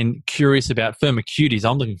 again, curious about. Firmicuties,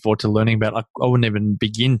 I'm looking forward to learning about. I wouldn't even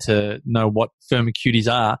begin to know what firmicuties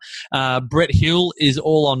are. Brett Hill is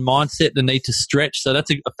all on mindset, the need to stretch. So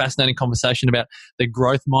that's a fascinating conversation about the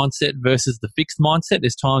growth mindset versus the fixed mindset.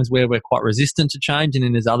 There's times where we're quite resistant to change, and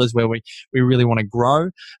then there's others where we really want to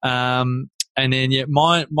grow. And then,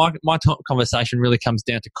 my conversation really comes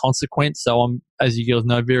down to consequence. So I'm, as you girls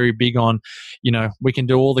know, very big on, we can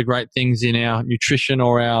do all the great things in our nutrition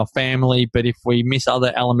or our family, but if we miss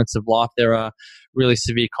other elements of life, there are really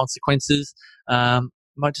severe consequences. I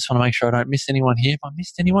just want to make sure I don't miss anyone here. If I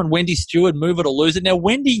missed anyone, Wendy Stewart, Move It or Lose It. Now,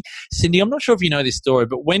 Wendy, Cindy, I'm not sure if you know this story,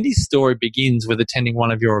 but Wendy's story begins with attending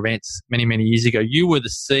one of your events many, many years ago. You were the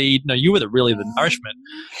seed. No, you were the nourishment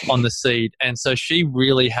on the seed. And so she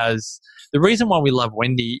really has... The reason why we love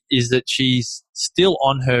Wendy is that she's still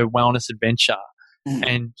on her wellness adventure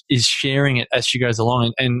and is sharing it as she goes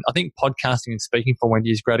along. And I think podcasting and speaking for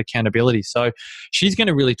Wendy is great accountability. So she's going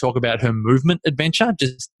to really talk about her movement adventure,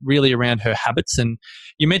 just really around her habits. And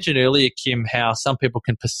you mentioned earlier, Kim, how some people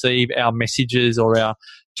can perceive our messages or our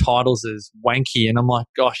titles as wanky. And I'm like,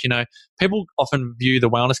 gosh, people often view the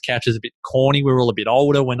Wellness Couch as a bit corny. We're all a bit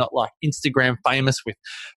older. We're not like Instagram famous with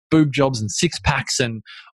boob jobs and six packs and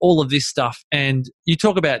all of this stuff. And you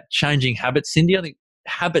talk about changing habits, Cindy. I think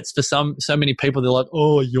habits for so many people, they're like,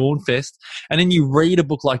 oh, yawn fest. And then you read a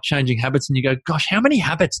book like Changing Habits and you go, gosh, how many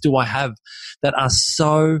habits do I have that are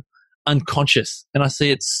so unconscious? And I see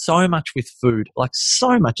it so much with food, like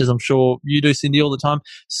so much, as I'm sure you do, Cindy, all the time.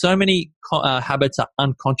 So many habits are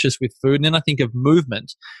unconscious with food. And then I think of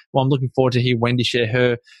movement. Well, I'm looking forward to hear Wendy share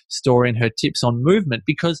her story and her tips on movement,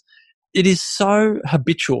 because it is so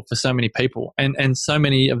habitual for so many people, and so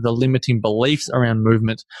many of the limiting beliefs around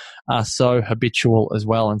movement are so habitual as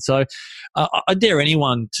well. And so I dare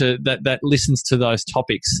anyone that listens to those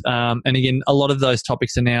topics. And again, a lot of those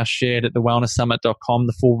topics are now shared at thewellnesssummit.com,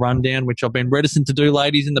 the full rundown, which I've been reticent to do,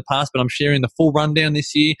 ladies, in the past, but I'm sharing the full rundown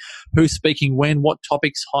this year. Who's speaking when, what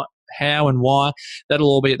topics, how and why. That'll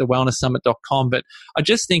all be at thewellnesssummit.com. But I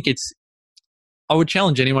just think I would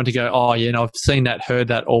challenge anyone to go, oh, I've seen that, heard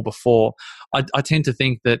that all before. I tend to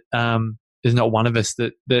think that there's not one of us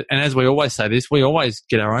that, and as we always say this, we always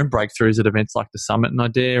get our own breakthroughs at events like the Summit. And I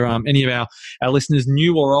dare any of our listeners,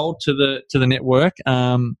 new or old, to the network,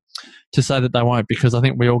 to say that they won't, because I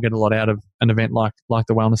think we all get a lot out of an event like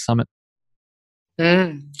the Wellness Summit.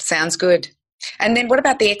 Sounds good. And then what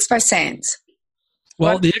about the expo stands?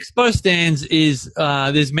 Well, the expo stands is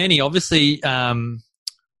there's many, obviously.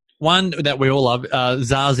 One that we all love,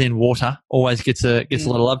 Zazen water, always gets a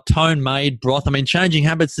lot of love. Tone Made broth. I mean, Changing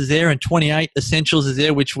Habits is there, and 28 Essentials is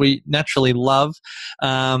there, which we naturally love.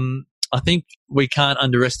 I think we can't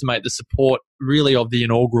underestimate the support, really, of the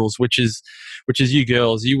inaugurals, which is you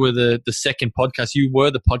girls. You were the second podcast. You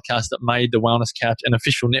were the podcast that made the Wellness Couch an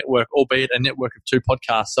official network, albeit a network of 2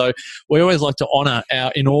 podcasts. So we always like to honour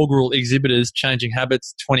our inaugural exhibitors, Changing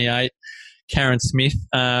Habits, 28. Karen Smith,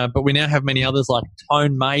 but we now have many others like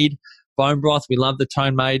Tone Made Bone Broth. We love the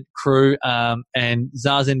Tone Made crew, and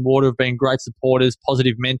Zazen Water have been great supporters.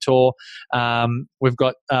 Positive Mentor. We've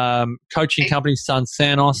got coaching company Sun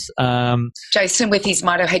Sanos. Jason with his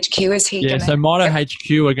Mito HQ, is he? Yeah, so Mito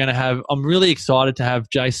HQ are going to have. I'm really excited to have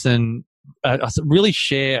Jason really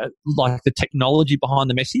share like the technology behind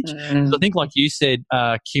the message. I think, like you said,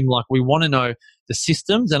 Kim, like we want to know the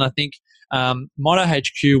systems, and I think Moto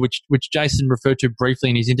HQ, which Jason referred to briefly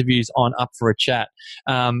in his interviews on Up for a Chat,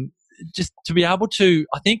 just to be able to,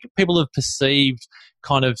 I think people have perceived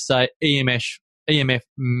kind of, say, EMF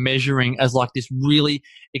measuring as like this really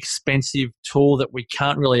expensive tool that we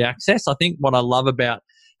can't really access. I think what I love about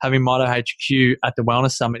having Moto HQ at the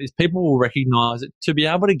Wellness Summit is people will recognize it to be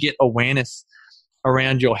able to get awareness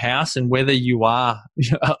around your house and whether you are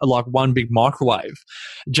like one big microwave.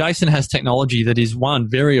 Jason has technology that is, one,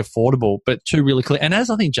 very affordable, but two, really clear. And as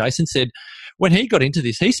I think Jason said, when he got into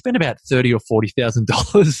this, he spent about $30,000 or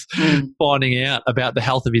 $40,000 finding out about the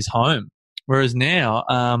health of his home. Whereas now,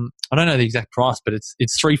 I don't know the exact price, but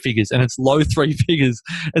it's three figures, and it's low three figures.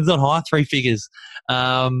 It's not high three figures.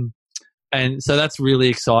 And so that's really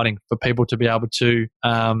exciting for people to be able to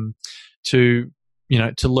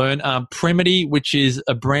learn. Primity, which is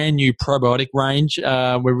a brand new probiotic range,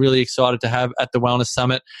 we're really excited to have at the Wellness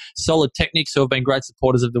Summit. Solid Techniques, who have been great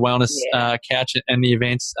supporters of the Wellness Couch and the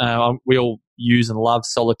events. We all use and love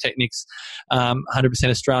Solid Techniques, 100%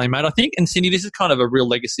 Australian made. I think, and Cindy, this is kind of a real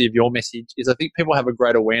legacy of your message, is I think people have a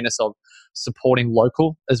great awareness of supporting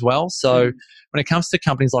local as well. So when it comes to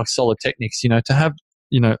companies like Solid Techniques, to have,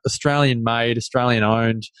 Australian made, Australian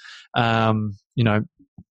owned,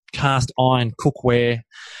 cast iron cookware,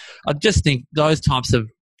 I just think those types of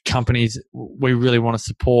companies we really want to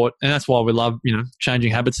support, and that's why we love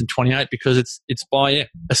Changing Habits in 28, because it's by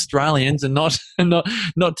Australians and not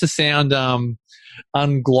to sound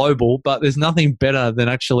unglobal, but there's nothing better than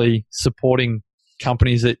actually supporting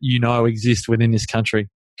companies that exist within this country.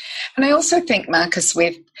 And I also think, Marcus,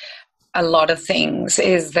 with a lot of things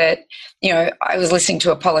is that, I was listening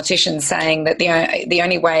to a politician saying that the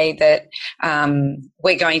only way that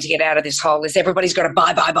we're going to get out of this hole is everybody's got to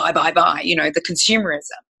buy, the consumerism.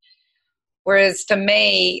 Whereas for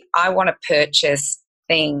me, I want to purchase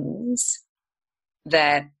things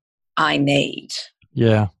that I need.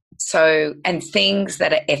 Yeah. So, and things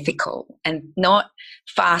that are ethical and not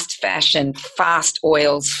fast fashion, fast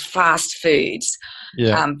oils, fast foods.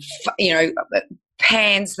 Yeah.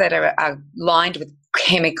 Pans that are lined with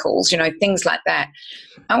chemicals, things like that.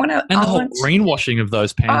 And the whole greenwashing of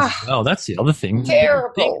those pans as well. That's the other thing.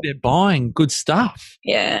 Terrible. They're buying good stuff.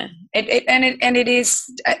 Yeah. It is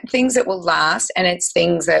things that will last, and it's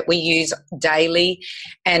things that we use daily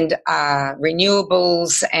and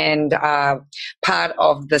renewables and part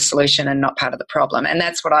of the solution and not part of the problem. And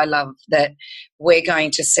that's what I love, that we're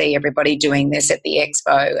going to see everybody doing this at the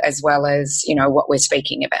expo as well as, what we're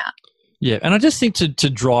speaking about. Yeah, and I just think to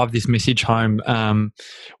drive this message home,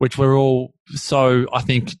 which we're all I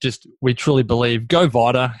think we truly believe, Go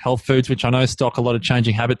Vita Health Foods, which I know stock a lot of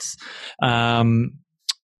Changing Habits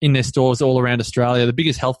in their stores all around Australia, the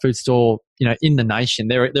biggest health food store, in the nation.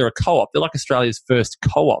 They're a co-op. They're like Australia's first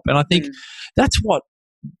co-op, and I think that's what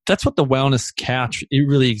the Wellness Couch it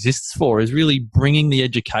really exists for, is really bringing the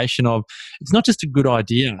education of it's not just a good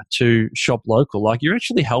idea to shop local. Like, you're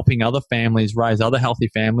actually helping other families raise other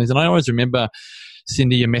healthy families. And I always remember,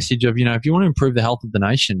 Cindy, a message of, if you want to improve the health of the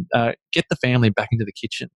nation, get the family back into the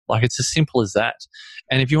kitchen. Like, it's as simple as that.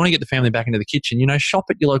 And if you want to get the family back into the kitchen, shop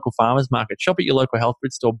at your local farmers market, shop at your local health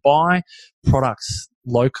food store, buy products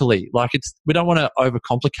locally. Like, we don't want to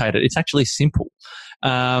overcomplicate it. It's actually simple.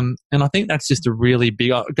 And I think that's just a really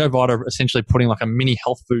big, Go Vita essentially putting like a mini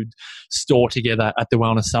health food store together at the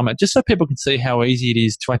Wellness Summit, just so people can see how easy it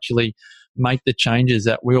is to actually make the changes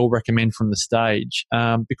that we all recommend from the stage.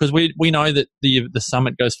 Because we know that the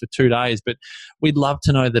summit goes for 2 days, but we'd love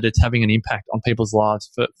to know that it's having an impact on people's lives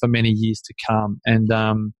for many years to come. And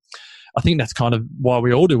I think that's kind of why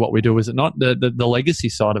we all do what we do, is it not? The legacy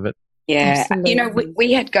side of it. Yeah. Absolutely.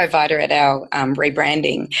 We had Go Vita at our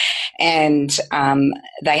rebranding, and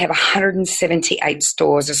they have 178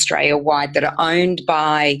 stores Australia-wide that are owned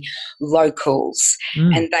by locals,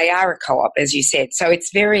 and they are a co-op, as you said. So it's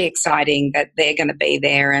very exciting that they're going to be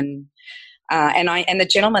there. And the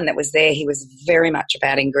gentleman that was there, he was very much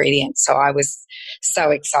about ingredients. So I was so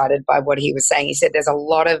excited by what he was saying. He said there's a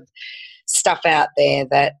lot of stuff out there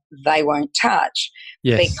that they won't touch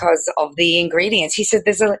because of the ingredients. He said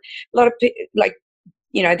there's a lot of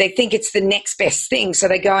they think it's the next best thing, so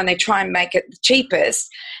they go and they try and make it the cheapest,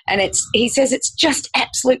 and he says it's just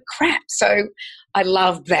absolute crap. So I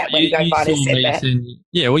loved that when Go Vita said that.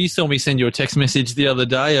 You saw me send you a text message the other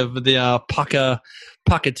day of the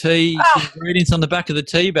Pucker tea ingredients on the back of the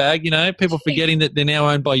tea bag. People forgetting that they're now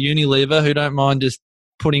owned by Unilever, who don't mind just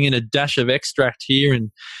putting in a dash of extract here and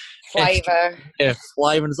flavour.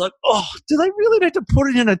 Flavour. And it's like, do they really need to put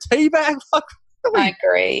it in a tea bag? Like, really? I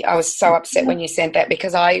agree. I was so upset when you sent that,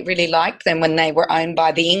 because I really liked them when they were owned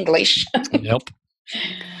by the English. Yep.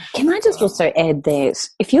 Can I just also add that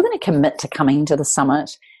if you're going to commit to coming to the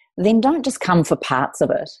summit, then don't just come for parts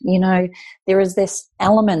of it. You know, there is this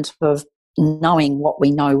element of knowing what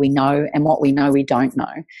we know and what we know we don't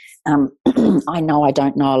know. I know I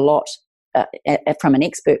don't know a lot from an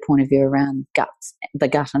expert point of view around the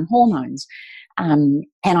gut and hormones. And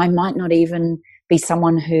I might not even be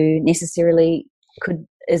someone who necessarily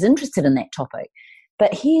is interested in that topic.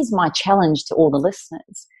 But here's my challenge to all the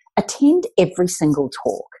listeners. Attend every single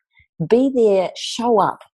talk. Be there, show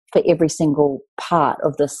up for every single part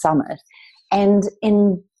of the summit, and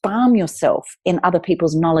embalm yourself in other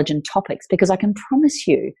people's knowledge and topics, because I can promise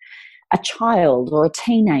you a child or a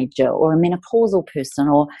teenager or a menopausal person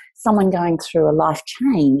or someone going through a life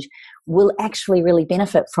change will actually really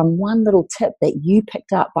benefit from one little tip that you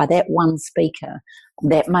picked up by that one speaker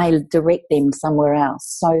that may direct them somewhere else.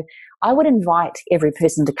 So I would invite every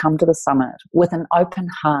person to come to the summit with an open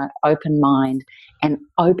heart, open mind, and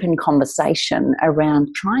open conversation around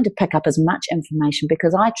trying to pick up as much information,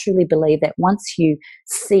 because I truly believe that once you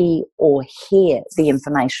see or hear the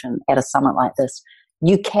information at a summit like this,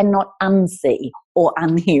 you cannot unsee or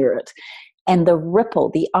unhear it. And the ripple,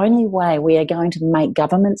 the only way we are going to make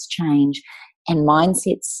governments change and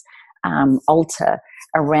mindsets alter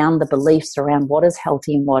around the beliefs around what is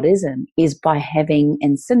healthy and what isn't, is by having,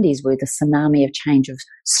 in Cindy's word, the tsunami of change, of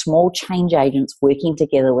small change agents working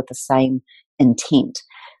together with the same intent.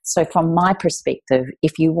 So from my perspective,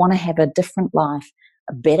 if you want to have a different life,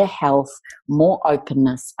 a better health, more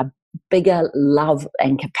openness, a bigger love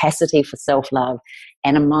and capacity for self-love,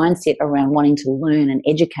 and a mindset around wanting to learn and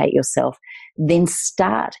educate yourself, then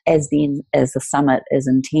start as the summit is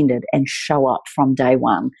intended and show up from day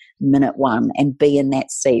one, minute one, and be in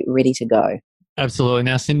that seat ready to go. Absolutely.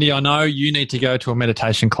 Now, Cindy, I know you need to go to a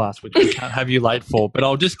meditation class, which we can't have you late for, but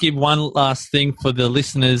I'll just give one last thing for the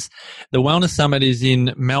listeners. The Wellness Summit is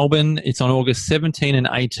in Melbourne. It's on August 17 and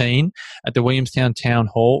 18 at the Williamstown Town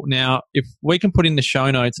Hall. Now, if we can put in the show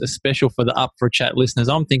notes a special for the Up for a Chat listeners,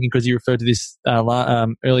 I'm thinking, because you referred to this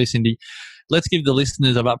earlier, Cindy, let's give the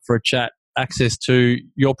listeners of Up for a Chat access to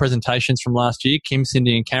your presentations from last year, Kim,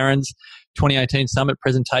 Cindy and Karen's 2018 Summit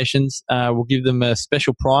presentations. We'll give them a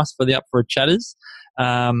special price for the Up for a Chatters,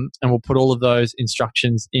 and we'll put all of those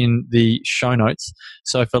instructions in the show notes.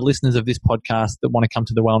 So for listeners of this podcast that want to come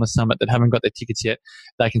to the Wellness Summit that haven't got their tickets yet,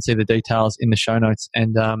 they can see the details in the show notes,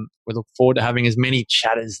 and we look forward to having as many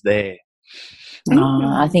chatters there.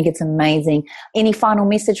 I think it's amazing. Any final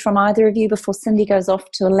message from either of you before Cindy goes off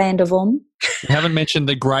to a land of We haven't mentioned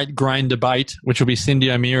the great grain debate, which will be Cindy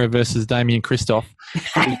O'Meara versus Damien Christoph.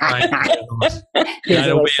 That'll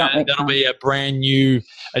be a brand new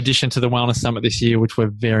addition to the Wellness Summit this year, which we're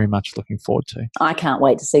very much looking forward to. I can't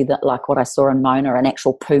wait to see that, like what I saw in Mona, an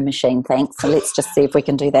actual poo machine. Thanks. So let's just see if we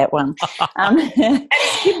can do that one. Is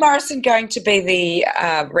Kim Morrison going to be the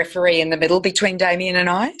referee in the middle between Damien and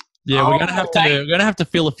I? Yeah, we're gonna have to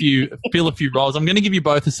fill a few roles. I'm gonna give you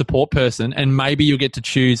both a support person, and maybe you'll get to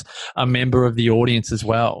choose a member of the audience as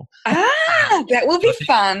well. That will be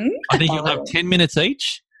fun. I think you'll have 10 minutes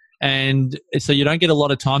each, and so you don't get a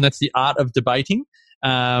lot of time. That's the art of debating,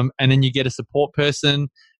 and then you get a support person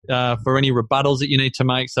for any rebuttals that you need to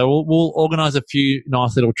make. So we'll organise a few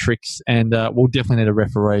nice little tricks, and we'll definitely need a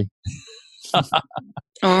referee.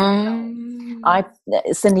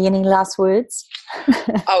 Cindy, any last words?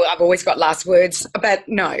 I've always got last words, but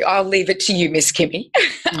no, I'll leave it to you, Miss Kimmy.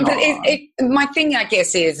 But my thing, I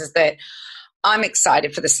guess, is that I'm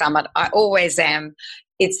excited for the summit. I always am.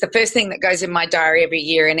 It's the first thing that goes in my diary every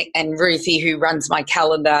year, and Ruthie, who runs my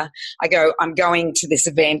calendar, I'm going to this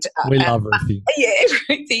event. We love Ruthie. Yeah,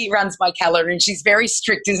 Ruthie runs my calendar, and she's very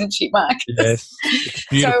strict, isn't she, Mark? Yes, it's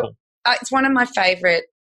beautiful. So it's one of my favourite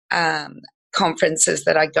conferences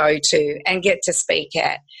that I go to and get to speak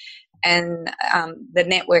at, and the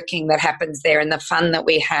networking that happens there and the fun that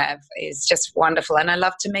we have is just wonderful. And I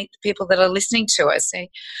love to meet the people that are listening to us.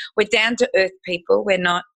 We're down to earth people. We're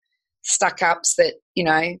not stuck ups that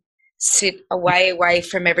sit away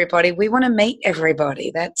from everybody. We want to meet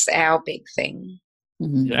everybody. That's our big thing.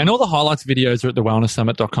 Yeah, and all the highlights videos are at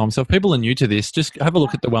thewellnesssummit.com. So if people are new to this, just have a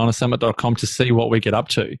look at thewellnesssummit.com to see what we get up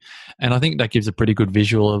to. And I think that gives a pretty good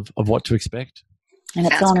visual of what to expect. And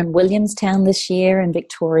it's on in Williamstown this year in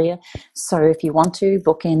Victoria. So if you want to,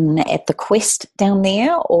 book in at the Quest down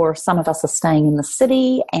there, or some of us are staying in the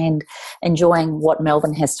city and enjoying what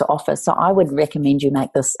Melbourne has to offer. So I would recommend you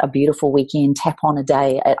make this a beautiful weekend, tap on a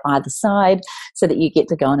day at either side so that you get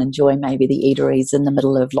to go and enjoy maybe the eateries in the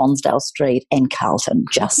middle of Lonsdale Street and Carlton,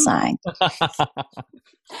 just saying.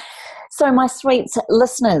 So my sweet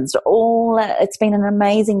listeners, it's been an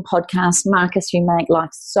amazing podcast. Marcus, you make life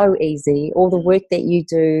so easy. All the work that you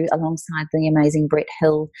do alongside the amazing Brett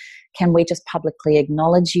Hill, can we just publicly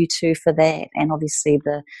acknowledge you two for that? And obviously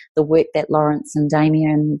the work that Lawrence and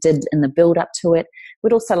Damien did in the build up to it.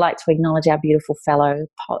 We'd also like to acknowledge our beautiful fellow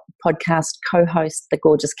podcast co-host, the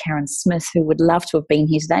gorgeous Karen Smith, who would love to have been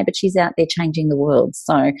here today, but she's out there changing the world.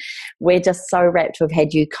 So we're just so rapt to have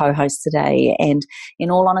had you co-host today. And in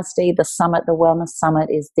all honesty, the Wellness Summit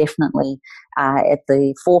is definitely at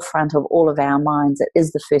the forefront of all of our minds. It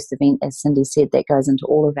is the first event, as Cindy said, that goes into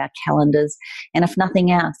all of our calendars. And if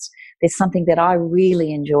nothing else, there's something that I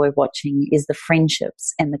really enjoy watching is the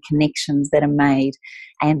friendships and the connections that are made.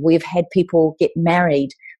 And we've had people get married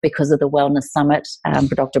because of the Wellness Summit,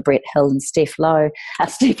 Dr. Brett Hill and Steph Ryder.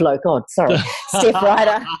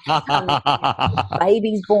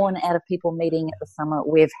 Babies born out of people meeting at the summit.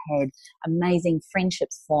 We've had amazing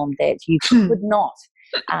friendships formed that you could not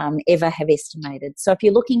ever have estimated. So if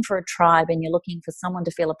you're looking for a tribe and you're looking for someone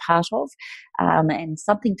to feel a part of and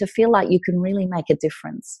something to feel like you can really make a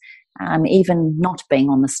difference, even not being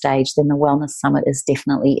on the stage, then the Wellness Summit is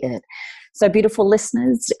definitely it. So beautiful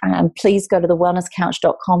listeners, please go to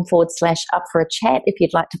thewellnesscouch.com/up for a chat if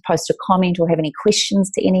you'd like to post a comment or have any questions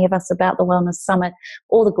to any of us about the Wellness Summit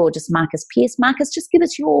or the gorgeous Marcus Pearce. Marcus, just give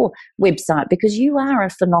us your website because you are a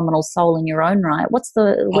phenomenal soul in your own right. What's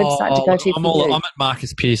the website to go to for you? I'm at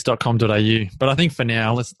marcuspearce.com.au, but I think for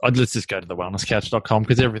now, let's just go to thewellnesscouch.com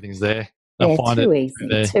because everything's there. Too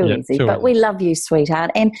easy. But we love you, sweetheart.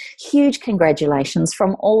 And huge congratulations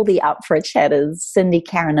from all the Up for a Chatters, Cindy,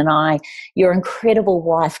 Karen and I, your incredible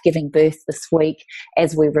wife giving birth this week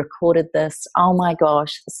as we recorded this. Oh my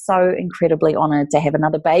gosh, so incredibly honoured to have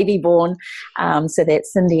another baby born so that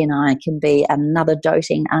Cindy and I can be another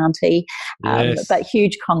doting auntie. Yes. But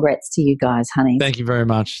huge congrats to you guys, honey. Thank you very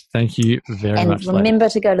much. Thank you very much. And remember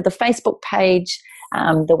to go to the Facebook page,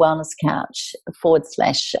 the Wellness Couch /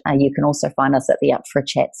 you can also find us at the Up for a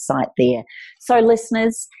Chat site there. So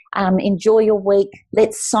listeners, enjoy your week.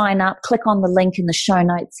 Let's sign up. Click on the link in the show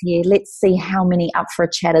notes here. Let's see how many Up for a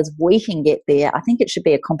Chatters we can get there. I think it should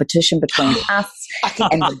be a competition between us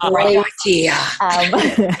and the great idea.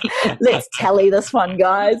 Let's tally this one,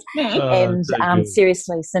 guys.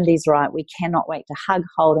 Seriously, Cindy's right. We cannot wait to hug,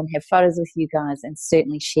 hold and have photos with you guys and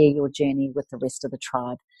certainly share your journey with the rest of the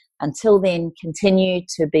tribe. Until then, continue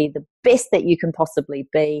to be the best that you can possibly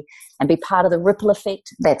be and be part of the ripple effect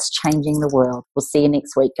that's changing the world. We'll see you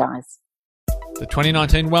next week, guys. The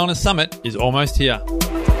 2019 Wellness Summit is almost here.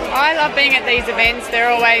 I love being at these events.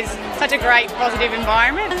 They're always such a great, positive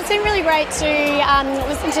environment. It's been really great to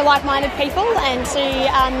listen to like-minded people and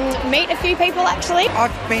to meet a few people, actually.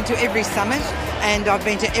 I've been to every summit and I've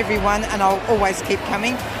been to every one and I'll always keep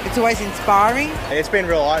coming. It's always inspiring. It's been a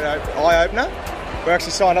real eye-opener. We're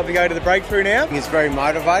actually signed up to go to the breakthrough now. It's very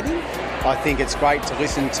motivating. I think it's great to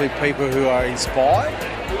listen to people who are inspired.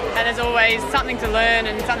 And there's always something to learn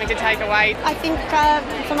and something to take away. I think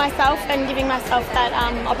for myself and giving myself that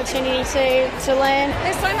opportunity to learn.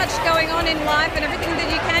 There's so much going on in life and everything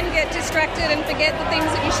that you can get distracted and forget the things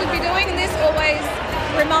that you should be doing. And this always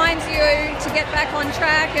reminds you to get back on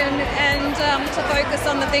track and to focus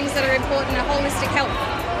on the things that are important in holistic health.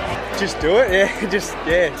 Just do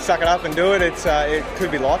it, suck it up and do it. It could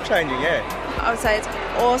be life-changing, I would say it's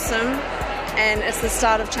awesome and it's the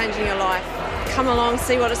start of changing your life. Come along,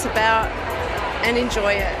 see what it's about and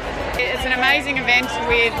enjoy it. It's an amazing event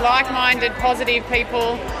with like-minded, positive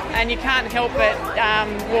people and you can't help but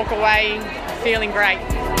walk away feeling great.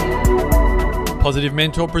 Positive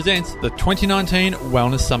Mentor presents the 2019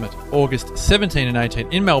 Wellness Summit, August 17 and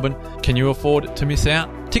 18 in Melbourne. Can you afford to miss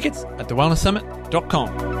out? Tickets at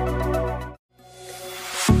thewellnesssummit.com.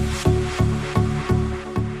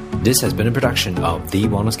 This has been a production of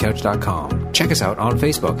TheWellnessCouch.com. Check us out on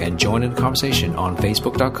Facebook and join in the conversation on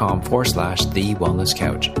Facebook.com/The Wellness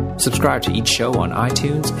Couch. Subscribe to each show on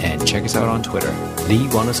iTunes and check us out on Twitter. The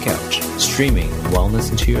Wellness Couch, streaming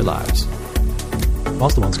wellness into your lives.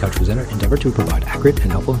 Whilst the Wellness Couch presenter endeavor to provide accurate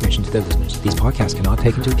and helpful information to their listeners, these podcasts cannot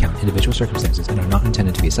take into account individual circumstances and are not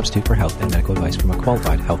intended to be a substitute for health and medical advice from a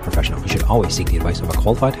qualified health professional. You should always seek the advice of a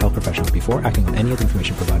qualified health professional before acting on any of the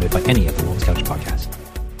information provided by any of the Wellness Couch podcasts.